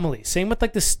anomalies. Same with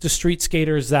like the street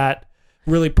skaters that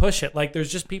really push it. Like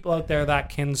there's just people out there that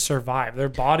can survive. Their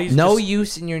bodies no just,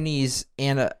 use in your knees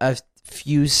and a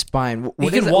fused spine. he What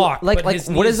can is it- walk. Like but his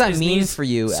what does knees- that mean knees- for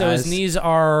you? So his knees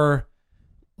are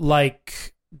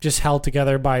like just held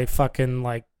together by fucking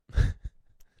like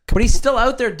But he's still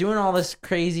out there doing all this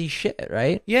crazy shit,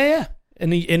 right? yeah.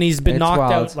 And he's been It's knocked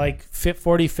wild. out like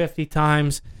 40, 50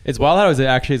 times. It's wild how it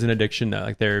actually is an addiction though.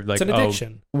 Like they're like, It's an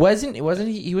addiction. Wasn't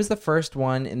he? He was the first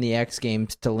one in the X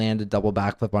Games to land a double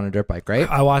backflip on a dirt bike, right?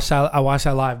 I watched that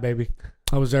live, baby.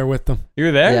 I was there with them. you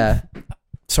were there? Yeah,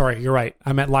 Sorry, you're right.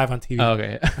 I meant live on TV. Oh,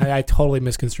 okay. I totally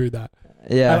misconstrued that.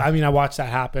 yeah. I mean, I watched that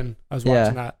happen. I was Yeah.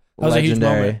 watching that. That was a huge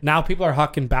Legendary. moment. Now people are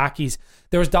hucking backies.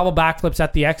 There was double backflips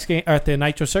at the X game or at the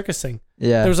Nitro Circus thing.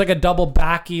 Yeah. There was like a double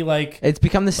backy, like It's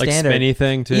become the Like standard. spinny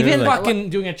thing too. Even like, fucking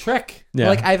doing a trick. yeah.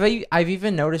 Like I've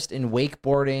even noticed in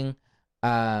wakeboarding,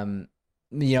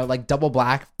 like double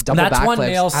That's backflips one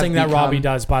nails have thing that become- Robbie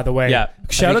does, by the way. Yeah.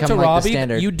 Shout out to become, like, the Robbie.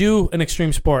 standard. You do an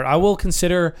extreme sport. I will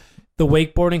consider the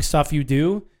wakeboarding stuff you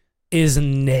do is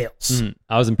nails.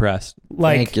 I was impressed.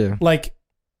 Like, Thank you. like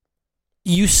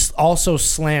you also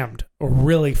slammed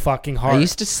really fucking I hard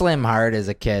used to slam hard as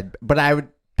a kid, but I would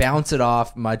bounce it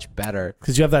off much better.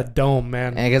 because you have that dome,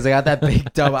 man. And because I got that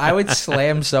big dome, I would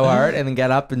slam so hard and then get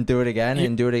up and do it again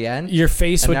and do it again. Your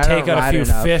face And would I don't take out a ride few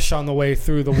enough. fish on the way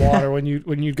through the water when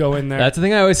you'd go in there. That's the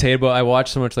thing I always hate about. I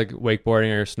watch so much like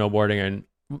wakeboarding or snowboarding and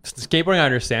skateboarding. I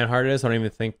understand how hard it is. I don't even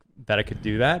think that I could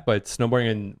do that. But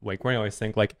snowboarding and wakeboarding, I always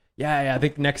think like, yeah. I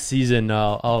think next season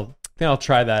I'll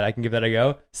try that. I can give that a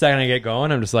go. Second I get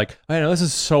going, I'm just like, I know this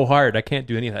is so hard. I can't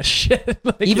do any of that shit.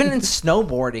 Like, Even in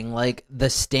snowboarding, like the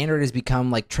standard has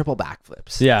become like triple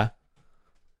backflips, yeah.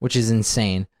 which is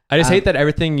insane. I just hate that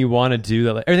everything you want to do,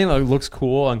 that like, everything that looks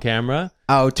cool on camera.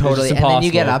 Oh, totally. just And then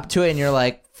you get impossible. up to it and you're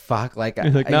like, fuck. Like,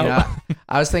 You're like, no.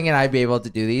 I was thinking I'd be able to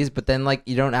do these, but then like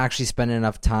you don't actually spend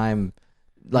enough time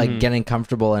like getting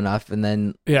comfortable enough. And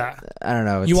then yeah. I don't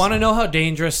know. You want to know how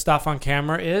dangerous stuff on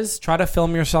camera is? Try to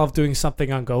film yourself doing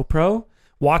something on GoPro.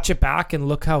 Watch it back and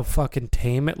look how fucking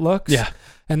tame it looks. Yeah.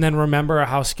 And then remember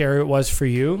how scary it was for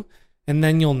you. And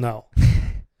then you'll know.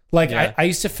 Like Yeah. I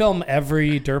used to film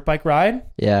every dirt bike ride,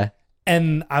 Yeah.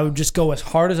 and I would just go as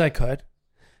hard as I could,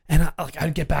 and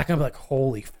I'd get back and I'd be like,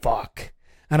 holy fuck,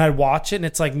 and I'd watch it, and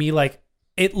it's like me, like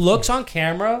it looks on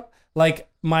camera like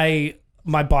my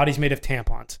body's made of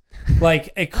tampons, like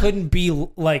it couldn't be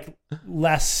like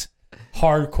less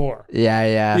hardcore. Yeah,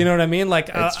 yeah. You know what I mean? Like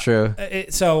it's true.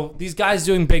 So these guys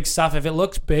doing big stuff. If it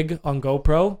looks big on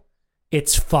GoPro,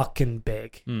 it's fucking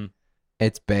big.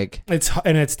 It's big.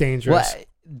 It's dangerous. Well,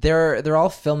 they're all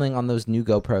filming on those new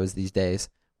GoPros these days,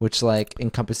 which like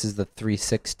encompasses the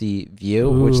 360 view,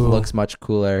 which Ooh. looks much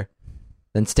cooler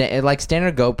than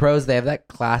standard GoPros. They have that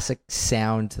classic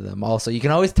sound to them. Also, you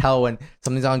can always tell when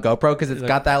something's on GoPro because it's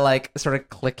got that like sort of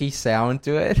clicky sound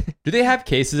to it. Do they have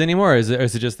cases anymore, or is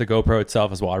it just the GoPro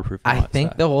itself is waterproof? and all I that think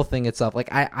stuff? the whole thing itself. Like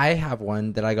I have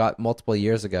one that I got multiple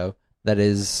years ago that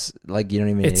is like you don't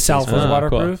even need a Itself case was for it.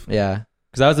 waterproof. Yeah.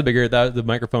 Because the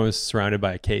microphone was surrounded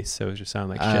by a case, so it just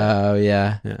sounded like shit. Oh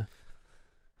yeah. Yeah.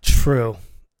 True.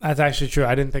 That's actually true.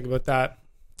 I didn't think about that.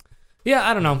 Yeah,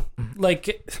 I don't know.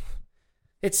 Like,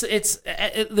 it's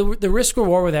the risk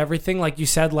reward with everything. Like you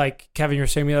said, like Kevin, you were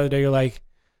saying the other day, you're like,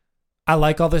 I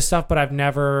like all this stuff, but I've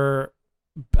never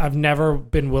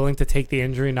been willing to take the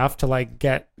injury enough to like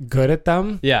get good at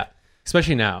them. Yeah.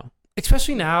 Especially now.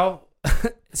 Especially now.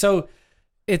 So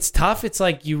it's tough. It's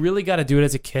like you really got to do it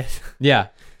as a kid. Yeah.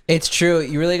 It's true.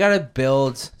 You really got to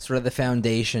build sort of the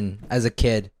foundation as a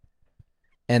kid,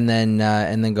 and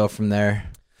then go from there.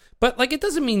 But like, it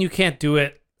doesn't mean you can't do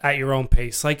it at your own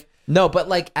pace. Like, No, but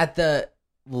like at the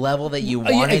level that you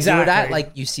yeah, want to do it at, exactly.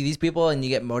 like you see these people and you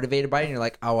get motivated by it, and you're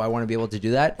like, oh, I want to be able to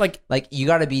do that. Like you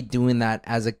got to be doing that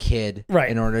as a kid, Right.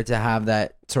 in order to have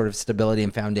that sort of stability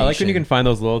and foundation. I like when you can find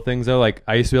those little things though. Like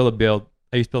I used to be able to build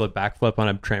a backflip on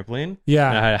a trampoline. Yeah.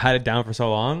 And I had it down for so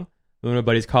long. We went to a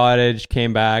buddy's cottage,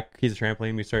 came back. He's a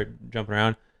trampoline. We started jumping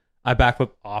around. I backflip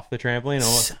off the trampoline and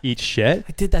almost eat shit.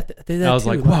 I did that. And I was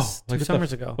like, whoa, two like,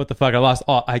 summers ago. What the fuck?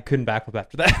 I couldn't backflip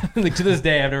after that. Like to this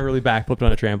day, I've never really backflipped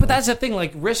on a trampoline. But that's the thing,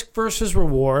 like risk versus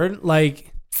reward.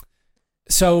 Like,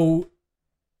 so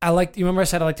you remember I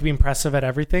said I like to be impressive at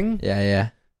everything. Yeah.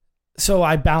 So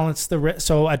I balance the risk.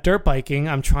 So at dirt biking,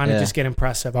 I'm trying to just get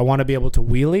impressive. I want to be able to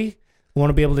wheelie. I want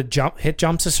to be able to hit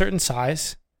jumps a certain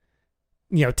size.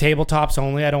 You know, tabletops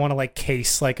only. I don't want to like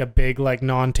case like a big like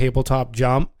non-tabletop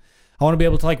jump. I want to be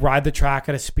able to like ride the track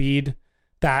at a speed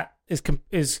that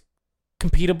is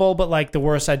competable, but like the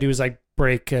worst I do is like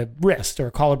break a wrist or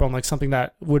a collarbone, like something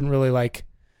that wouldn't really like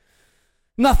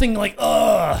nothing like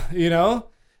you know.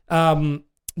 And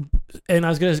I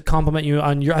was gonna compliment you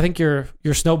on I think your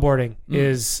snowboarding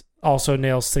is also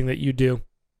Nail's thing that you do.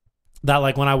 That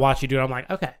like when I watch you do it, I'm like,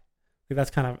 okay,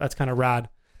 that's kind of rad.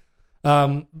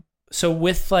 So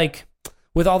with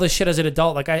all this shit as an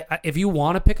adult, like I if you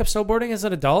want to pick up snowboarding as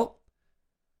an adult,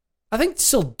 I think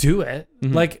still do it.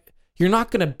 Mm-hmm. Like you're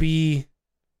not gonna be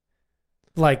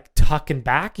like hucking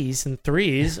backies and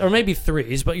threes, or maybe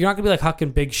threes, but you're not gonna be like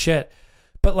hucking big shit.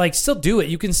 But like still do it.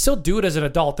 You can still do it as an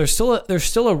adult. There's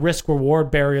still a risk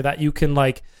reward barrier that you can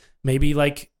like maybe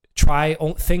like try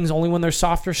things only when there's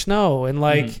softer snow and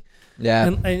like. Yeah.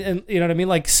 And you know what I mean?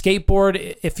 Like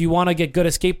skateboard, if you want to get good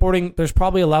at skateboarding, there's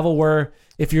probably a level where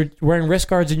if you're wearing wrist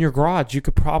guards in your garage, you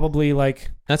could probably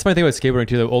like... That's my thing about skateboarding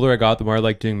too. The older I got, the more I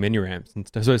like doing mini ramps and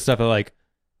stuff. So it's stuff that like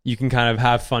you can kind of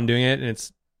have fun doing it, and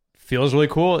it feels really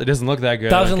cool. It doesn't look that good.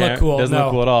 Doesn't look cool. Doesn't no.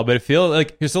 look cool at all. But it feels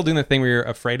like you're still doing the thing where you're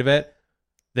afraid of it.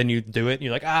 Then you do it, and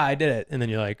you're like, I did it. And then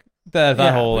you're like, that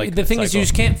whole like. The thing is, cycle. you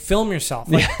just can't film yourself.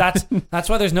 Like that's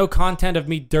why there's no content of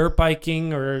me dirt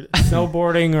biking or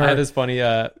snowboarding or. I had this funny.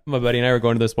 My buddy and I were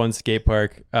going to this one skate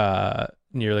park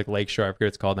near like Lakeshore. I forget what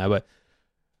it's called now, but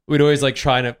we'd always like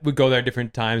we'd go there at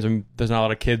different times when there's not a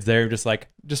lot of kids there. Just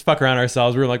fuck around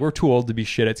ourselves. We were like, we're too old to be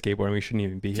shit at skateboarding. We shouldn't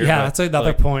even be here. Yeah, But, that's another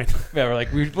like, point. Yeah, we're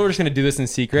like, we're just gonna do this in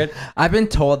secret. I've been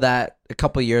told that a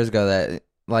couple years ago that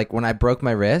like when I broke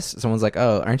my wrist, someone's like,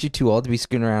 "Oh, aren't you too old to be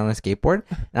scooting around on a skateboard?"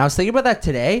 And I was thinking about that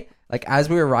today, like as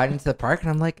we were riding to the park, and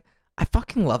I'm like, I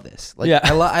fucking love this. Like, Yeah.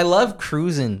 I love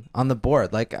cruising on the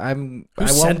board. Like I said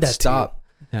won't that to stop.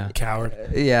 Yeah. Coward.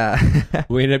 Yeah.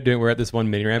 We ended up we're at this one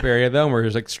mini ramp area though, and we're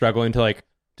just like struggling to like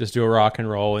just do a rock and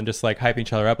roll and just like hyping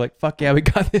each other up. Like, fuck yeah, we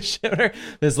got this shit.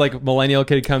 This like millennial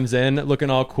kid comes in looking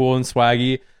all cool and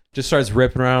swaggy, just starts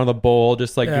ripping around the bowl,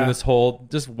 just like doing this whole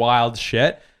just wild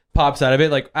shit. Pops out of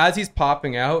it. Like as he's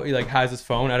popping out, he like has his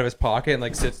phone out of his pocket and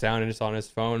like sits down and just on his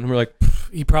phone. And we're like,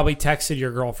 He probably texted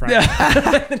your girlfriend.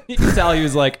 yeah. You can tell he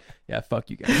was like, yeah, fuck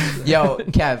you guys. Yo,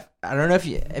 Kev, I don't know if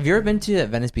have you ever been to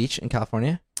Venice Beach in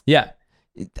California? Yeah.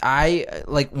 I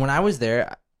like when I was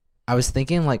there, I was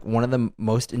thinking like one of the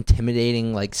most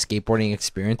intimidating like skateboarding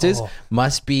experiences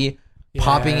must be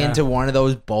popping Yeah. into one of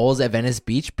those bowls at Venice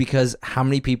Beach because how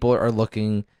many people are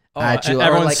looking at you? and or,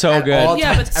 everyone's like, so at good. all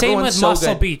Yeah, times. but same Everyone's with so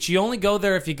Muscle good. Beach. You only go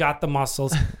there if you got the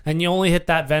muscles, and you only hit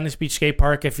that Venice Beach skate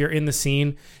park if you're in the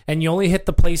scene, and you only hit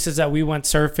the places that we went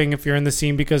surfing if you're in the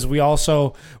scene because we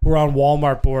also were on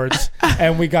Walmart boards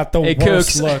and we got the Hey,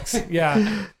 worst Kooks. looks.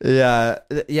 Yeah,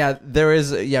 Yeah. There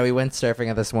is. Yeah, we went surfing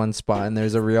at this one spot, and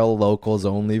there's a real locals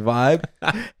only vibe,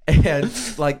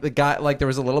 and like the guy, like there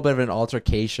was a little bit of an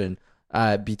altercation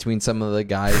between some of the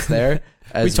guys there.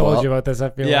 As we told well. you about this. I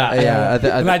feel Yeah. like.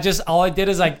 Yeah, And all I did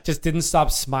is I just didn't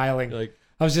stop smiling. Like,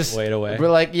 I was just, wait away. we're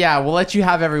like, yeah, we'll let you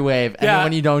have every wave, and Yeah. then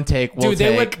when you don't take, we'll dude,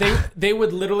 take. they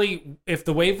would literally, if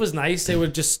the wave was nice, they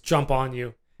would just jump on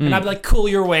you. Hmm. And I'd be like, cool,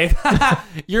 your wave.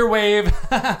 Your wave.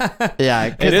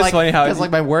 Yeah, It is funny how- because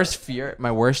like my worst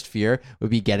fear would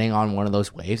be getting on one of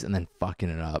those waves and then fucking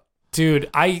it up. Dude,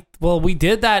 we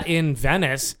did that in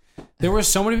Venice. There were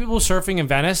so many people surfing in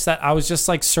Venice that I was just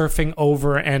like surfing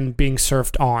over and being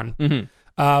surfed on.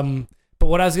 Mm-hmm. But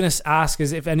what I was going to ask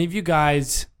is if any of you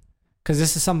guys, because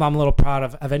this is something I'm a little proud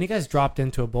of, have any of you guys dropped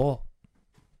into a bowl?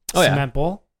 Oh, yeah. Cement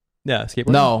bowl? Yeah, skateboarding.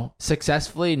 No,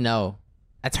 successfully, no.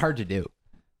 That's hard to do.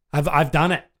 I've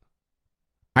done it.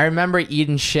 I remember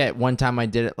eating shit one time. I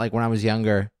did it like when I was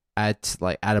younger at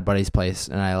a buddy's place,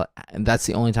 and that's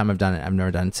the only time I've done it. I've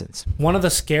never done it since. One of the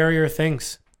scarier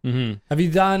things. Mm-hmm. Have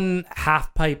you done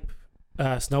half pipe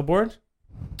snowboard?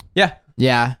 Yeah,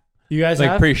 Yeah, You guys like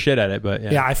have? pretty shit at it, but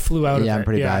yeah. Yeah, I flew out of it. yeah, I'm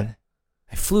pretty bad.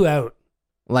 I flew out.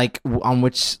 Like on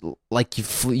which, like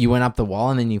you went up the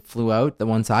wall and then you flew out the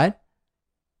one side.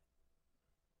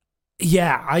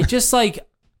 Yeah, I was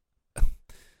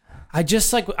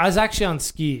actually on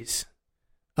skis.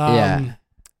 Yeah.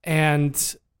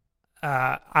 And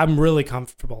I'm really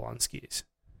comfortable on skis.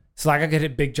 So like I could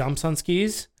hit big jumps on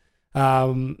skis.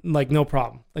 Like no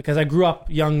problem. Like, cause I grew up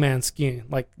young man skiing,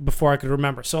 like before I could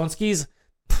remember. So on skis,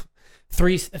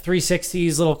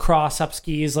 360s, little cross up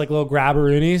skis, like little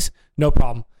grabberoonies, no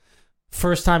problem.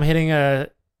 First time hitting a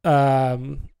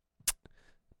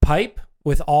pipe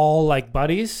with all like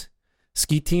buddies,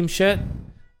 ski team shit.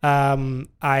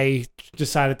 I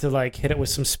decided to like hit it with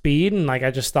some speed, and like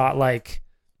I just thought like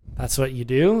that's what you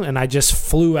do, and I just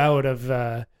flew out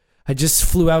into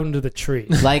the tree.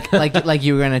 like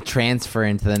you were gonna transfer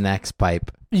into the next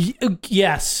pipe.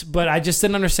 Yes, but I just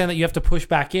didn't understand that you have to push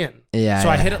back in. Yeah. So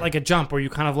I yeah. hit it like a jump, where you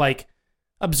kind of like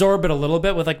absorb it a little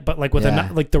bit with Yeah.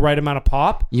 the right amount of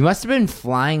pop. You must have been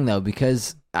flying though,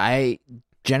 because I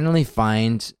generally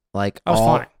find like I was all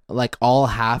flying. like all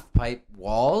half pipe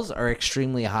walls are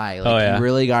extremely high. Like Oh, yeah. you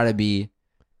really got to be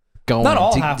going. Not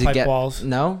all to half pipe get, walls.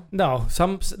 No. No,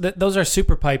 those are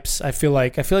super pipes. I feel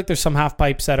like there's some half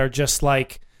pipes that are just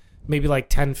like maybe like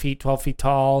 10 feet, 12 feet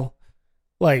tall,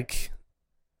 like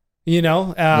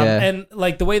and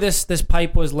like the way this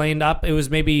pipe was laid up, it was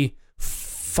maybe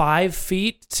 5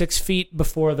 feet, 6 feet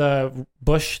before the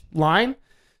bush line.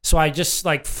 So I just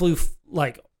like flew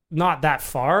like not that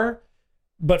far,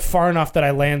 but far enough that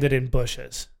I landed in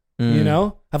bushes.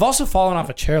 I've also fallen off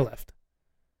a chairlift.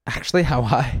 Actually, how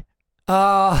high?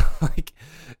 Like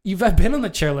I've been on the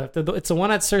chairlift. It's the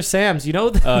one at Sir Sam's. You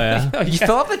know? Oh, yeah. You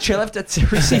fell off the chairlift at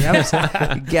Sir Sam's?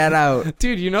 Get out.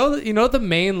 Dude, you know the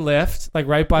main lift, like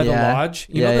right by the Yeah. lodge.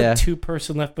 You Yeah, know the yeah.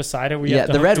 2-person lift beside it. Where you Yeah, have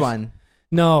to the hook red your- one.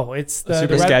 No, it's the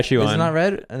super red, sketchy Is one. it not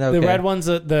red? No, The okay. red one's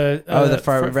the Oh, the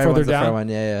far red further one's the down. far one.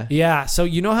 Yeah, yeah. Yeah, so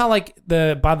you know how like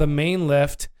by the main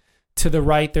lift to the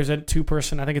right, there's a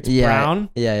 2-person. I think it's Yeah. brown,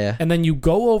 Yeah, yeah. and then you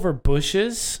go over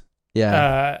bushes.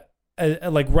 Yeah.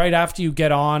 Like right after you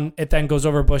get on, it then goes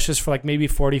over bushes for like maybe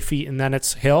 40 feet, and then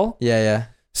it's hill. yeah, yeah.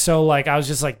 So like I was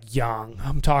just like young.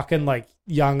 I'm talking like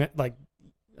young, like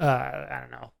I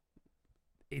don't know,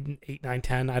 8, 9,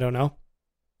 10. I don't know.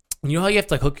 You know how you have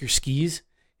to like hook your skis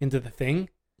into the thing?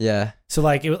 Yeah. So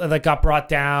like it like got brought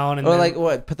down, and Or then- like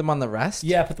what? Put them on the rest?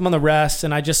 yeah, put them on the rest,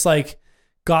 and I just like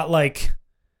got like,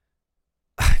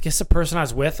 I guess the person I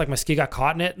was with, like my ski got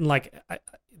caught in it, and like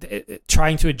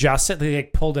trying to adjust it, they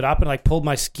like pulled it up and like pulled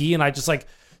my ski, and I just like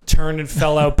turned and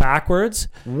fell out backwards.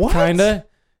 What? Kinda.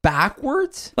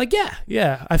 Backwards? Like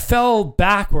yeah, I fell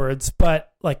backwards,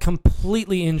 but like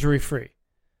completely injury free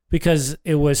because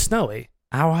it was snowy.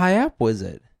 How high up was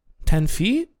it? 10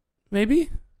 feet, maybe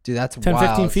Dude, that's 10, wild.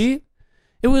 15 feet.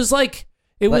 It was like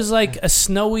a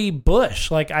snowy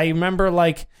bush. Like I remember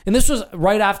like, and this was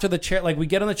right after the chair. Like we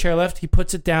get on the chairlift, he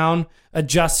puts it down,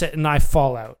 adjusts it, and I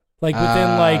fall out.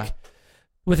 Like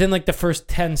within like the first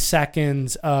 10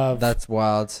 seconds of That's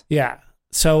wild. yeah.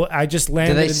 So I just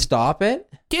landed. Did they stop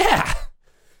it? Yeah.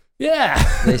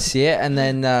 Yeah. They see it, and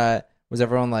then was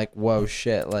everyone like, "Whoa,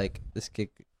 shit! Like this kid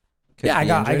Could be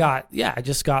injured? I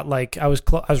just got like I was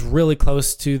really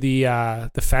close to the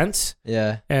fence,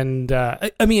 Yeah. and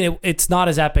I mean it's not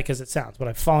as epic as it sounds, but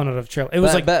I've fallen out of trail. It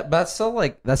was but that's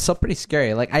still pretty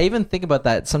scary. Like I even think about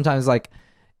that sometimes. Like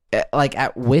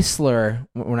at Whistler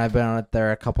when I've been on it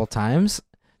there a couple times,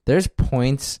 there's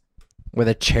points where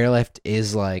the chairlift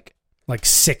is like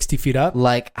 60 feet up,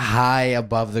 like high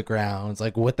above the ground.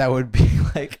 Like what that would be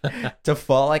like to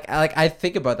fall. Like I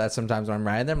think about that sometimes when I'm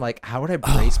riding there. I'm like, how would I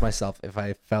brace myself if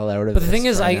I fell out of? But the thing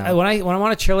is, right now? when I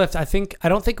want to chairlift, I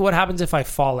don't think what happens if I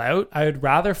fall out. I would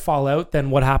rather fall out than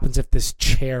what happens if this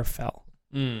chair fell,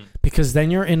 because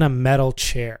then you're in a metal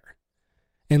chair,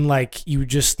 and like you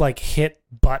just like hit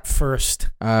butt first.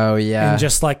 Oh yeah, and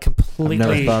just like completely. I've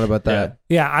never thought about that.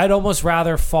 Yeah, I'd almost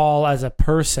rather fall as a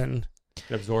person.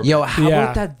 Absorb. Yo, how Yeah.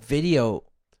 about that video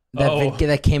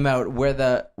that came out where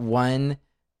the one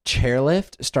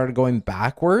chairlift started going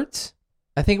backwards?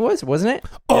 I think it wasn't it?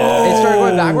 Oh, It started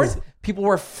going backwards. People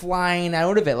were flying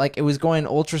out of it like it was going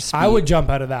ultra speed. I would jump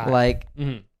out of that. like,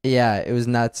 yeah, it was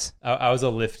nuts. I was a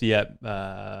lifty at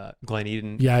Glen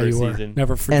Eden. Yeah, for a you were. season.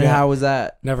 Never forget. And how was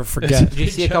that? Never forget. Did you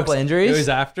see a couple injuries? It was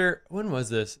after. When was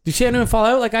this? Did you see anyone fall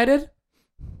out like I did?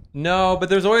 No, but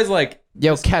there's always like.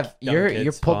 Yo, just Kev, young your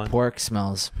kids pulled falling. pork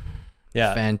smells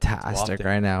fantastic Wafting.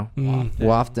 right now. Wafting.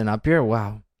 Wafting up here,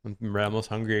 wow. I'm almost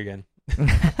hungry again.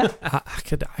 I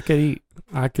could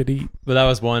eat. But that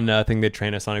was one thing they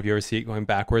train us on. If you ever see it going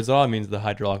backwards at all, it means the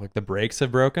hydraulic, like the brakes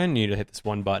have broken. You need to hit this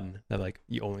one button that like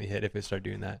you only hit if you start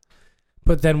doing that.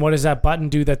 But then what does that button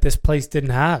do that this place didn't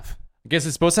have? I guess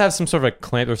it's supposed to have some sort of a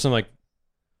clamp or some like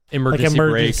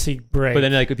emergency, brake. But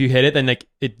then like if you hit it, then like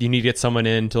you need to get someone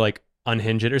in to like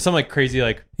unhinge it or something like crazy,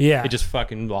 like yeah, it just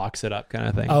fucking locks it up kind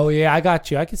of thing. Oh yeah, I got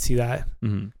you. I could see that.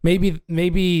 Mm-hmm.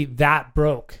 Maybe that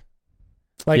broke.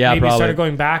 Like Yeah, maybe it probably. started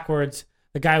going backwards.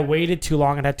 The guy waited too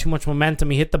long and had too much momentum.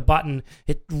 He hit the button.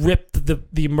 It ripped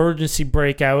the emergency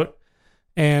brake out,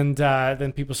 and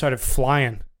then people started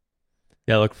flying.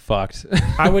 Yeah, look fucked.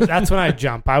 That's when I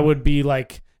jump. I would be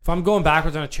like, if I'm going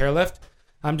backwards on a chairlift,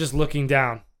 I'm just looking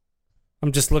down.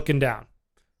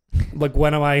 Like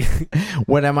when am I?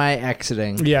 When am I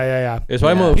exiting? Yeah. It's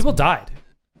why Yeah. most People died.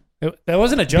 That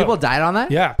wasn't a joke. People died on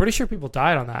that? Yeah, pretty sure people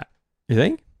died on that. You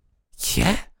think?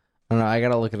 Yeah. I don't know. I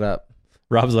gotta look it up.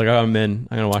 Rob's like, oh, I'm in.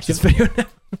 I'm gonna watch this video now.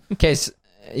 Okay,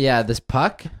 yeah, this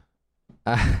puck.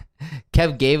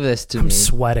 Kev gave this to I'm me.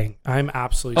 sweating. I'm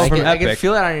absolutely I from can, I can Epic.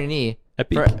 feel it on your knee.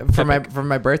 Epic. For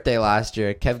my birthday last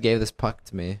year, Kev gave this puck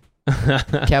to me.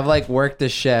 Kev like worked the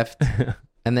shift,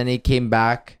 and then he came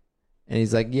back, and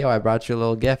he's like, "Yo, I brought you a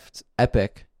little gift."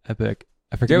 Epic. I Do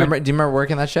forget. you remember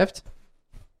working that shift?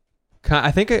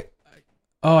 I think have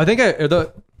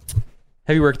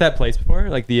you worked that place before?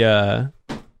 Like the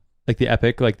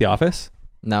Epic, like the office?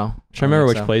 No. I'm trying to remember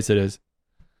which so. place it is.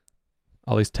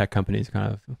 All these tech companies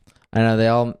kind of. I know they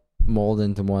all mold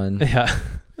into one. Yeah.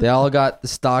 They all got the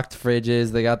stocked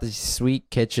fridges. They got these sweet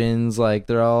kitchens. Like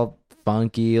they're all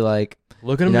funky. Like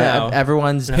Look at you them know, now.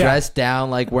 everyone's Yeah. dressed down,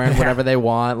 like wearing whatever they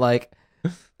want. Like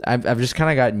I've just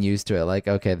kind of gotten used to it. Like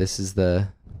okay, this is the.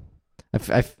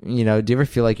 You know, do you ever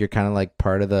feel like you're kind of like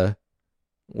part of the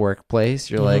workplace?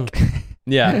 You're like,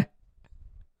 Yeah.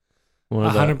 One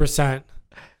of the- 100%.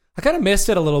 I kind of missed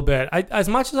it a little bit. As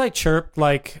much as I chirped,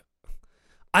 like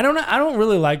I don't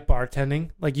really like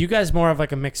bartending. Like you guys more of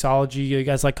like a mixology. You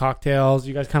guys like cocktails.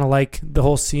 You guys kind of like the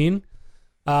whole scene.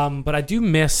 But I do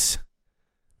miss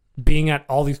being at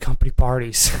all these company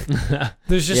parties.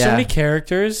 There's just so Yeah. many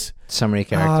characters. so many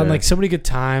characters. And like so many good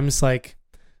times. Like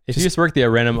if you just work the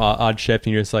random odd shift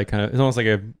and you're just like kind of, it's almost like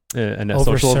a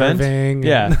social event. over-serving.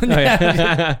 Yeah.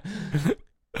 and-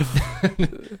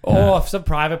 Oh, yeah. some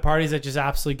private parties that just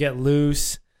absolutely get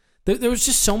loose. There was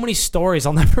just so many stories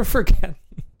I'll never forget.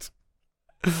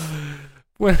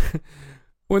 when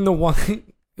the one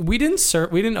we didn't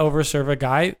overserve a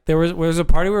guy. There was a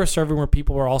party we were serving where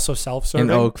people were also self-serving.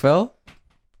 in Oakville.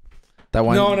 That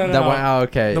one. No. That one. Oh,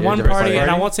 okay. The You're one different party, and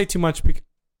I won't say too much because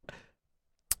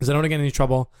I don't want to get in any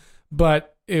trouble.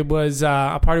 But it was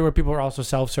a party where people were also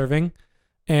self-serving,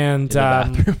 and In the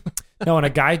bathroom. no, and a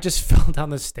guy just fell down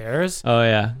the stairs Oh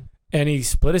yeah. and he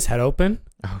split his head open.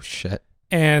 Oh shit.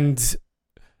 And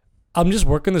I'm just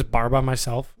working this bar by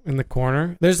myself in the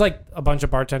corner. There's like a bunch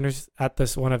of bartenders at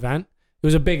this one event. It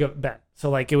was a big event. So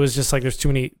like it was just like there's too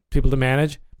many people to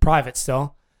manage. Private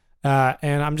still.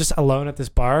 And I'm just alone at this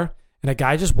bar. And a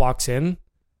guy just walks in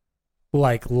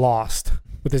like lost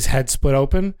with his head split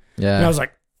open. Yeah. And I was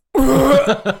like,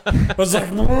 I was like,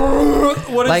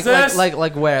 what is this?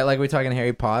 like where? Like we talking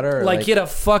Harry Potter? Or Like he had a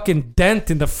fucking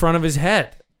dent in the front of his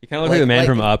head. You kind of look like the man Like-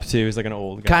 from Up too. He's like an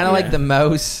old guy. kind of Yeah. like the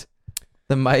mouse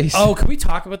The mice. Oh, can we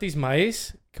talk about these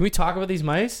mice? Can we talk about these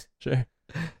mice? Sure.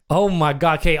 Oh my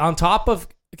god. Okay, on top of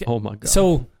Oh my god.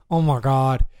 so oh my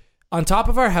god. On top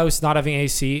of our house not having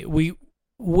AC,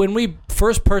 when we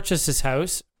first purchased this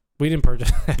house, we didn't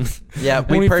purchase it. Yeah,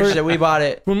 When we we purchased first- it. We bought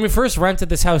it. When we first rented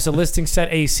this house, the listing said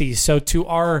AC. So to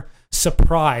our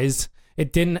surprise,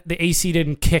 the AC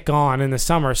didn't kick on in the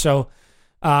summer. So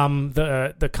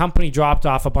the company dropped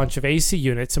off a bunch of AC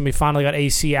units, and we finally got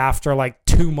AC after like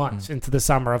 2 months into the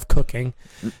summer of cooking.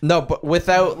 No, but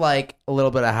without like a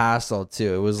little bit of hassle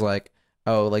too. It was like,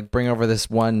 oh, like bring over this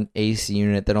one AC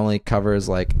unit that only covers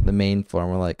like the main floor.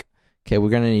 And we're like, okay, we're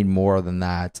gonna need more than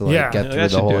that to like Yeah. get Yeah, through that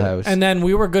the should whole do it. house. And then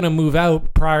we were going to move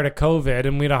out prior to COVID,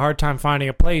 and we had a hard time finding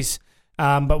a place.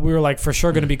 But we were like for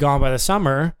sure going to be gone by the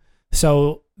summer.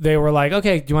 So they were like,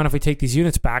 okay, do you mind if we take these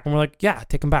units back? And we're like, yeah,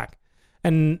 take them back.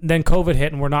 And then COVID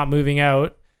hit, and we're not moving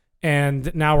out.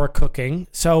 And now we're cooking.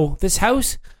 So this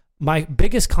house, my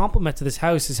biggest compliment to this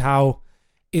house is how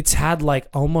it's had like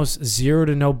almost 0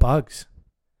 to no bugs.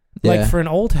 Yeah. Like for an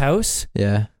old house,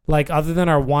 Yeah. like other than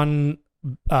our one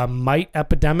mite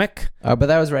epidemic, Oh, but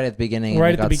that was right at the beginning. and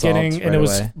right it at the got solved beginning, and right it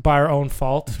was away. by our own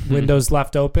fault. Windows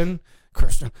left open.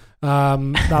 Kristen,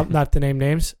 not to name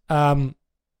names.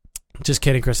 Just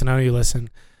kidding, Kristen. I know you listen.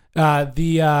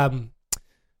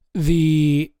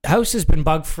 The house has been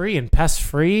bug free and pest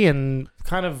free and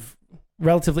kind of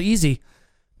relatively easy.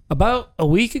 About a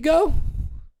week ago,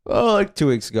 Oh, like 2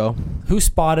 weeks ago. who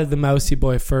spotted the mousy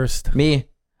boy first? Me.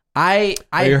 I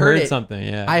you heard heard it. something,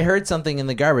 yeah. I heard something in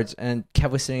the garbage, and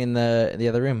Kev was sitting in the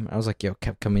other room. I was like, "Yo,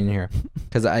 Kev, come in here,"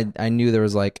 because I knew there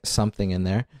was like something in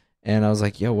there, and I was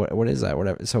like, "Yo, what is that?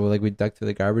 Whatever." So like we dug through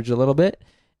the garbage a little bit,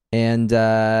 and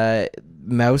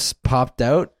mouse popped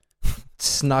out,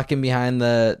 snuck in behind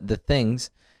the things,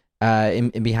 in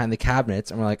behind the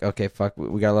cabinets, and we're like, "Okay, fuck,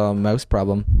 we got a little mouse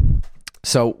problem."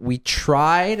 So we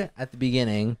tried at the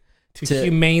beginning To to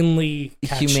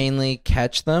humanely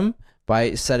catch them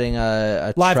by setting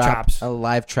a Live trap, traps. a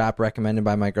live trap recommended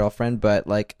by my girlfriend. But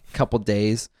like a couple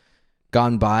days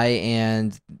gone by,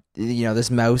 and this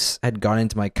mouse had gone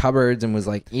into my cupboards and was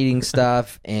like eating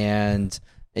stuff, and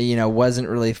wasn't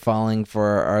really falling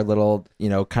for our little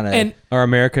kind of and Our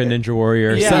American Ninja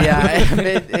Warrior. Yeah.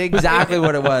 yeah, exactly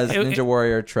what it was, It- Ninja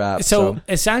Warrior trap. so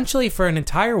essentially for an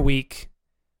entire week,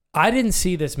 I didn't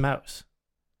see this mouse.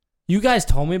 You guys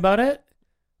told me about it,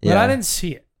 but I didn't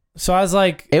see it. So I was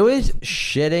like, It was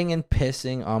shitting and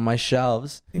pissing on my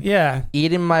shelves, yeah,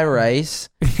 eating my rice,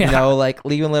 Yeah. like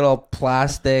leaving little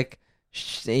plastic,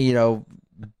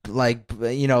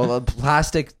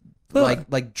 plastic,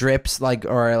 like drips,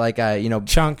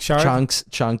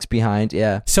 chunks behind.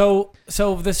 Yeah. So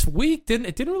this week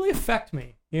didn't really affect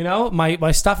me.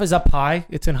 My stuff is up high.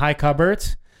 It's in high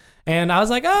cupboards. And I was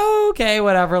like, oh, okay,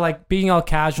 whatever, like being all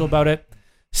casual about it.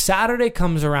 Saturday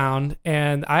comes around,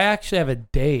 and I actually have a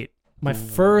date, my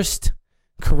first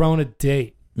Corona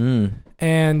date.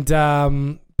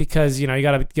 And because, you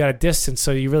got a distance,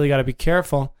 so you really got to be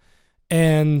careful.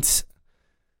 And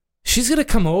she's going to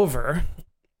come over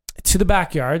to the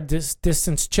backyard,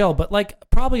 distance chill, but like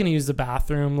probably going to use the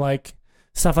bathroom, like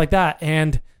stuff like that.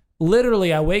 And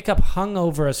literally, I wake up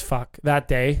hungover as fuck that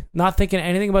day, not thinking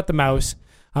anything about the mouse.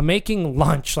 I'm making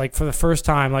lunch like for the first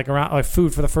time,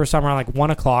 food for the first time around like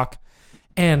 1 o'clock.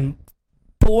 And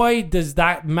boy, does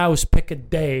that mouse pick a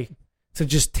day to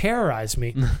just terrorize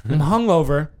me. I'm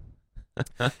hungover.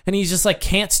 And he's just like,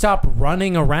 can't stop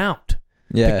running around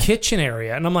the kitchen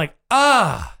area. And I'm like,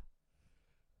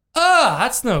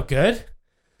 that's no good.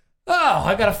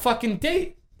 I got a fucking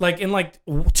date like in like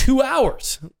 2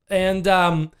 hours. And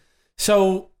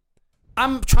so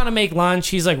I'm trying to make lunch.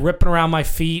 He's like ripping around my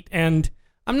feet, and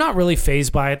I'm not really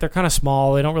fazed by it. They're kind of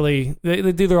small. They don't really,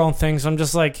 they do their own thing. So I'm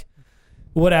just like,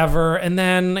 whatever. And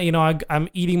then, I'm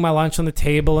eating my lunch on the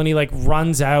table, and he like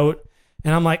runs out,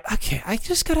 and I'm like, okay, I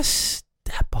just got to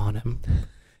step on him.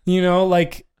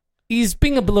 Like he's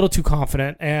being a little too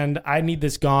confident, and I need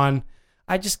this gone.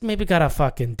 I just maybe got to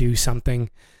fucking do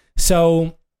something.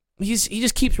 So he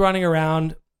just keeps running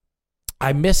around.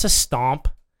 I miss a stomp,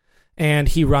 and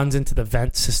he runs into the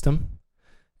vent system.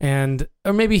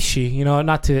 Or maybe she,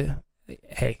 not to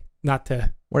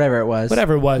Whatever it was.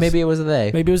 Maybe it was a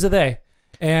they. Maybe it was a they.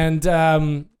 And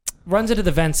runs into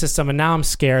the vent system, and now I'm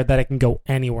scared that it can go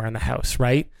anywhere in the house,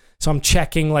 right? So I'm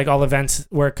checking like all the vents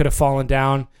where it could have fallen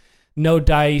down. No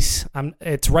dice.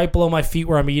 It's right below my feet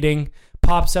where I'm eating.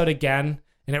 Pops out again,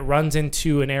 and it runs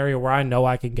into an area where I know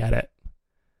I can get it.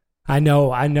 I know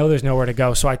there's nowhere to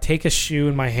go. So I take a shoe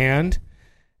in my hand,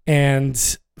 and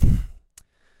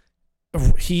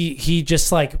he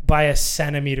just like by a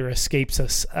centimeter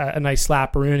escapes a nice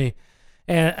slap-a-rooney.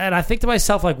 And I think to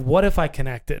myself, like, what if I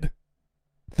connected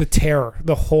the terror,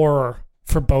 the horror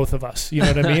for both of us? You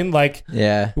know what I mean? Like,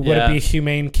 Yeah. would it be a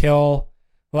humane kill?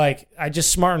 Like, I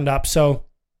just smartened up. So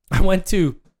I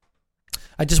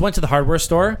just went to the hardware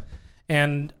store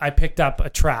and I picked up a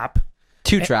trap.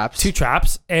 Two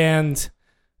traps. And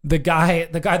the guy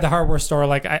at the hardware store,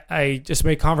 like, I just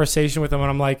made conversation with him, and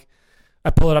I'm like, I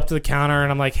pull it up to the counter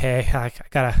and I'm like, hey, I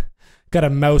got a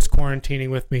mouse quarantining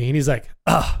with me. And he's like,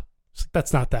 oh,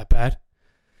 that's not that bad.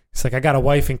 He's like, I got a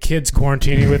wife and kids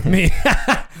quarantining with me.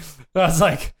 I was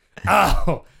like,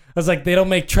 oh. I was like, they don't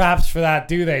make traps for that,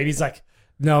 do they? And he's like,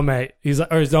 no, mate. He's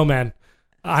like, or no, man,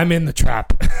 I'm in the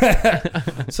trap.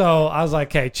 So I was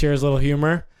like, hey, cheers, little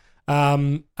humor.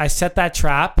 I set that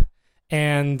trap,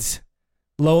 and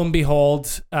lo and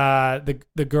behold,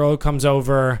 the girl who comes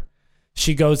over,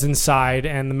 she goes inside,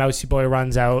 and the mousy boy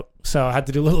runs out. So I had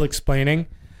to do a little explaining.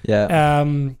 Yeah.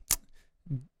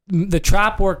 The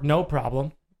trap worked no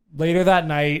problem. Later that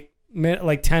night,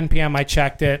 like 10 p.m., I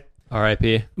checked it.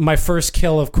 R.I.P. My first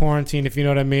kill of quarantine, if you know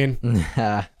what I mean,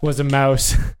 was a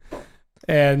mouse.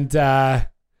 And it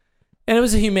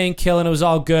was a humane kill, and it was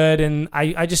all good. And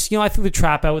I just, I threw the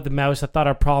trap out with the mouse. I thought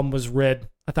our problem was rid.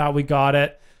 I thought we got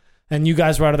it. And you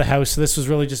guys were out of the house, so this was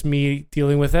really just me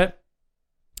dealing with it.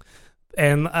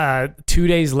 And 2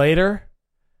 days later,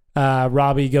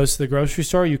 Robbie goes to the grocery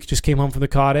store. You just came home from the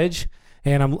cottage,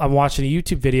 and I'm watching a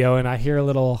YouTube video, and I hear a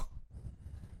little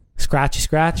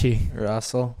scratchy,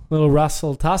 little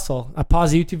rustle tussle. I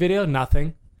pause the YouTube video,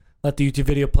 nothing. Let the YouTube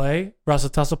video play. Rustle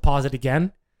tussle, pause it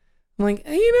again. I'm like,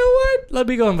 hey, you know what? Let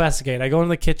me go investigate. I go in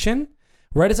the kitchen.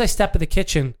 Right as I step in the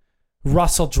kitchen,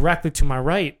 rustle directly to my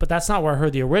right, but that's not where I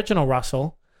heard the original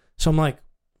rustle. So I'm like,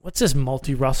 what's this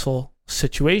multi-rustle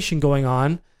situation going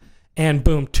on? And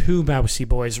boom, 2 mousy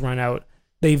boys run out.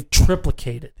 They've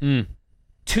triplicated.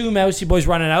 2 mousy boys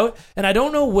running out. And I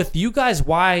don't know with you guys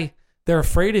why they're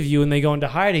afraid of you and they go into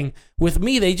hiding. With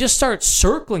me, they just start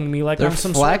circling me like They're I'm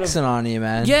some flexing sort of, on you,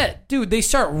 man. Yeah, dude, they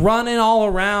start running all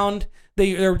around.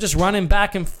 They're just running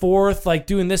back and forth, like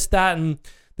doing this, that, and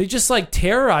they just like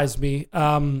terrorize me.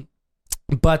 So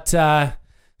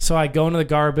I go into the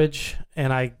garbage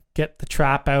and I get the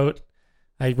trap out.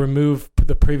 I remove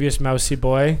the previous mousy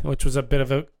boy, which was a bit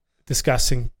of a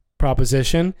disgusting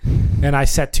proposition, and I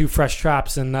set 2 fresh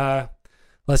traps. And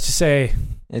let's just say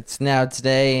it's now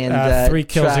today, and 3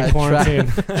 kills in quarantine.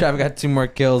 Trav got 2 more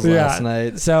kills last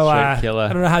night. So I killer.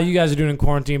 don't know how you guys are doing in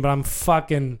quarantine, but I'm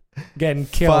fucking getting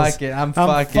kills. I'm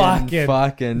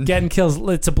fucking getting kills.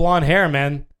 It's a blonde hair,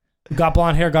 man. Got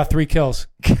blonde hair, got 3 kills.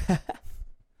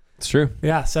 It's true.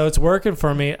 Yeah, so it's working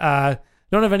for me. I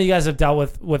don't know if any of you guys have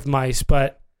dealt with mice,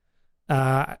 but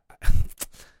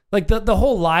like the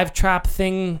whole live trap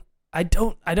thing, I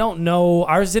don't know.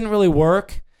 Ours didn't really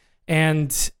work.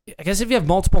 And I guess if you have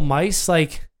multiple mice,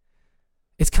 like,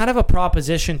 it's kind of a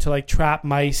proposition to like trap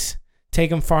mice, take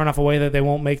them far enough away that they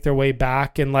won't make their way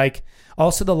back. And like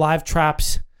also the live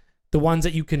traps, the ones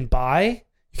that you can buy,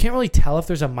 you can't really tell if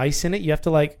there's a mice in it. You have to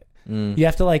like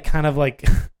kind of like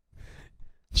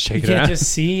shake you it can't around.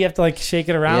 just see. You have to like shake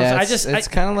it around. Yeah, So it's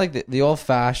kind of like the old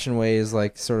fashioned way is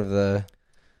like sort of the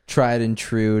tried and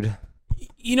true.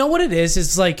 You know what it is?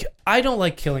 It's like, I don't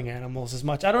like killing animals as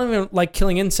much. I don't even like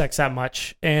killing insects that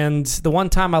much. And the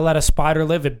one time I let a spider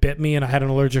live, it bit me and I had an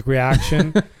allergic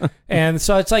reaction. And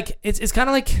so it's like, it's kind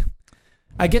of like,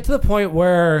 I get to the point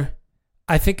where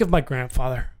I think of my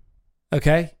grandfather,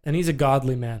 okay? And he's a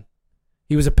godly man.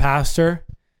 He was a pastor.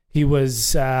 He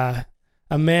was a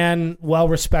man well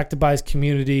respected by his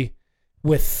community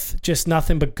with just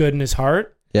nothing but good in his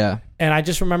heart. Yeah. And I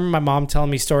just remember my mom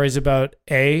telling me stories about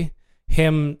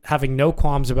him having no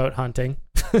qualms about hunting,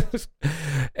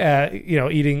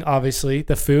 eating obviously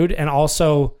the food, and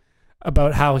also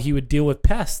about how he would deal with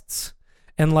pests.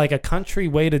 And like a country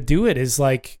way to do it is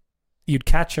like you'd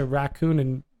catch a raccoon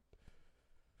and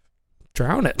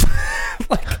drown it.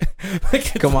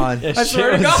 like Come on. I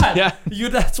swear to God, Yeah.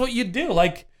 that's what you do.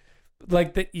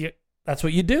 That's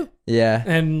what you do. Yeah.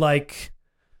 And like,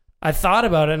 I thought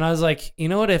about it and I was like, you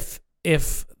know what?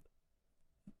 If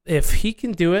he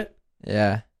can do it,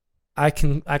 Yeah. I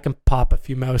can pop a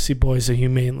few mousy boys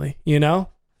humanely,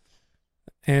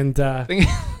 And I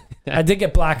did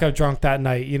get blackout drunk that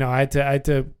night. I had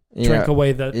to drink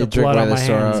away the blood on my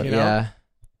hands. Yeah.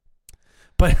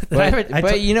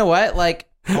 But you know what? Like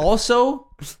also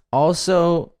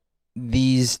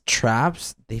these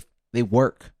traps they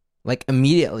work like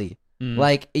immediately.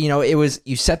 Like it was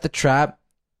you set the trap,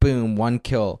 boom, 1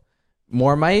 kill.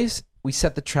 More mice. We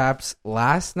set the traps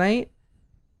last night.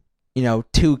 2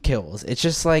 kills. It's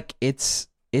just like it's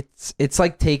it's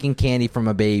like taking candy from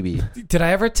a baby. Did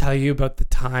I ever tell you about the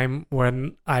time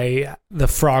when the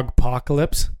frog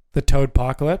apocalypse, the toad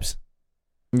apocalypse?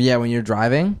 Yeah, when you're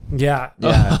driving. Yeah.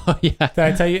 Yeah. Oh, yeah. Did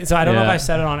I tell you? So I don't know if Yeah. I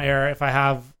said it on air. If I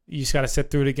have, you just got to sit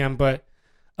through it again. But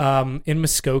in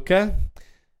Muskoka,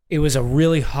 it was a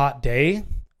really hot day,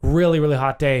 really, really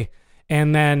hot day.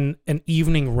 And then an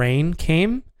evening rain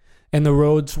came and the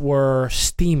roads were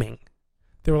steaming.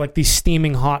 They were like these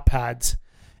steaming hot pads.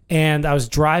 And I was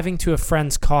driving to a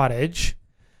friend's cottage.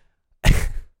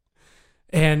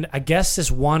 And I guess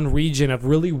this one region of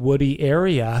really woody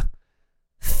area,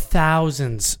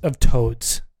 thousands of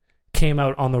toads came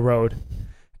out on the road.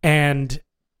 And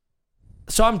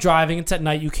so I'm driving. It's at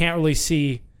night. You can't really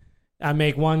see. I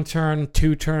make one turn,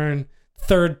 two turn,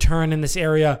 third turn in this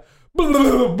area. I'm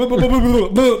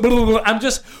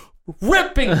just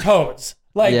ripping toads.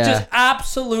 Like, Yeah. just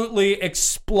absolutely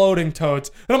exploding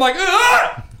toads. And I'm like,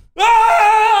 ah!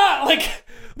 Ah! Like,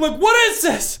 what is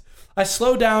this? I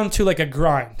slow down to like a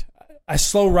grind. I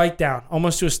slow right down,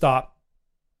 almost to a stop.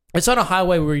 It's on a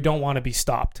highway where you don't want to be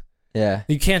stopped. Yeah.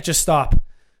 You can't just stop.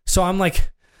 So I'm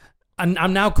like,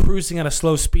 I'm now cruising at a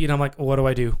slow speed. I'm like, what do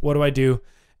I do? What do I do?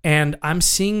 And I'm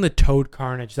seeing the toad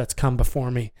carnage that's come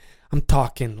before me. I'm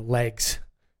talking legs,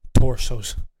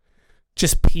 torsos,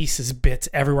 just pieces, bits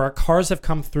everywhere. Cars have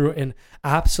come through and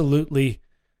absolutely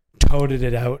toaded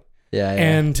it out. Yeah.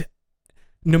 And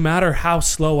no matter how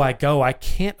slow I go, I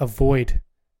can't avoid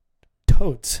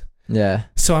toads. Yeah.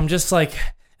 So I'm just like,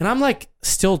 and I'm like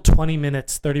still 20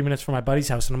 minutes, 30 minutes from my buddy's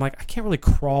house. And I'm like, I can't really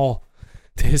crawl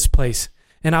to his place.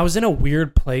 And I was in a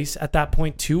weird place at that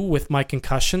point too with my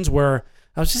concussions where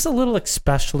I was just a little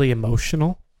especially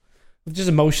emotional. Just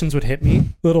emotions would hit me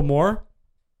a little more.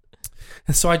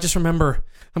 And so I just remember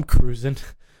I'm cruising.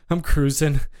 I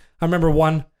remember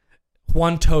one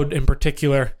toad in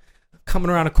particular coming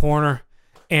around a corner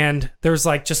and there's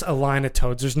like just a line of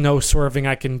toads. There's no swerving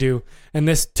I can do. And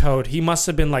this toad, he must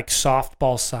have been like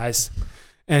softball size.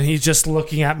 And he's just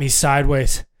looking at me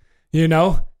sideways, you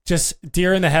know, just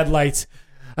deer in the headlights.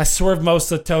 I swerved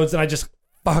most of the toads and I just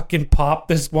fucking popped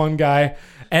this one guy.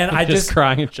 And I just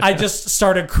crying. I just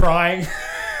started crying.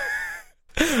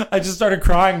 I just started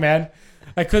crying, man.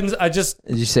 Did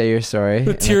you say you're sorry?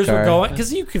 The tears were going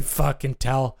because you could fucking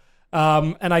tell.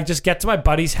 And I just get to my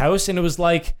buddy's house and it was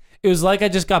like I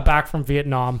just got back from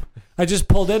Vietnam. I just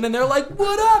pulled in and they're like,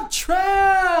 "What up,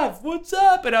 Trav? What's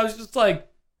up?" And I was just like,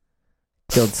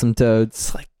 Killed some toads.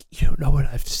 "It's like you don't know what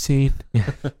I've seen.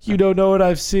 You don't know what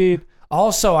I've seen."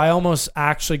 Also, I almost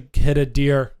actually hit a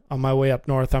deer on my way up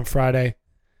north on Friday.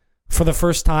 For the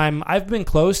first time, I've been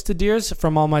close to deers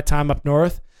from all my time up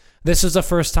north. This is the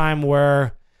first time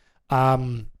where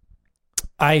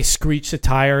I screeched the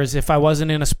tires. If I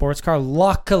wasn't in a sports car,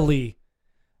 luckily,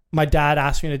 my dad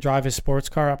asked me to drive his sports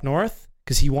car up north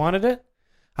because he wanted it.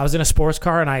 I was in a sports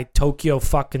car and I Tokyo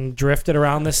fucking drifted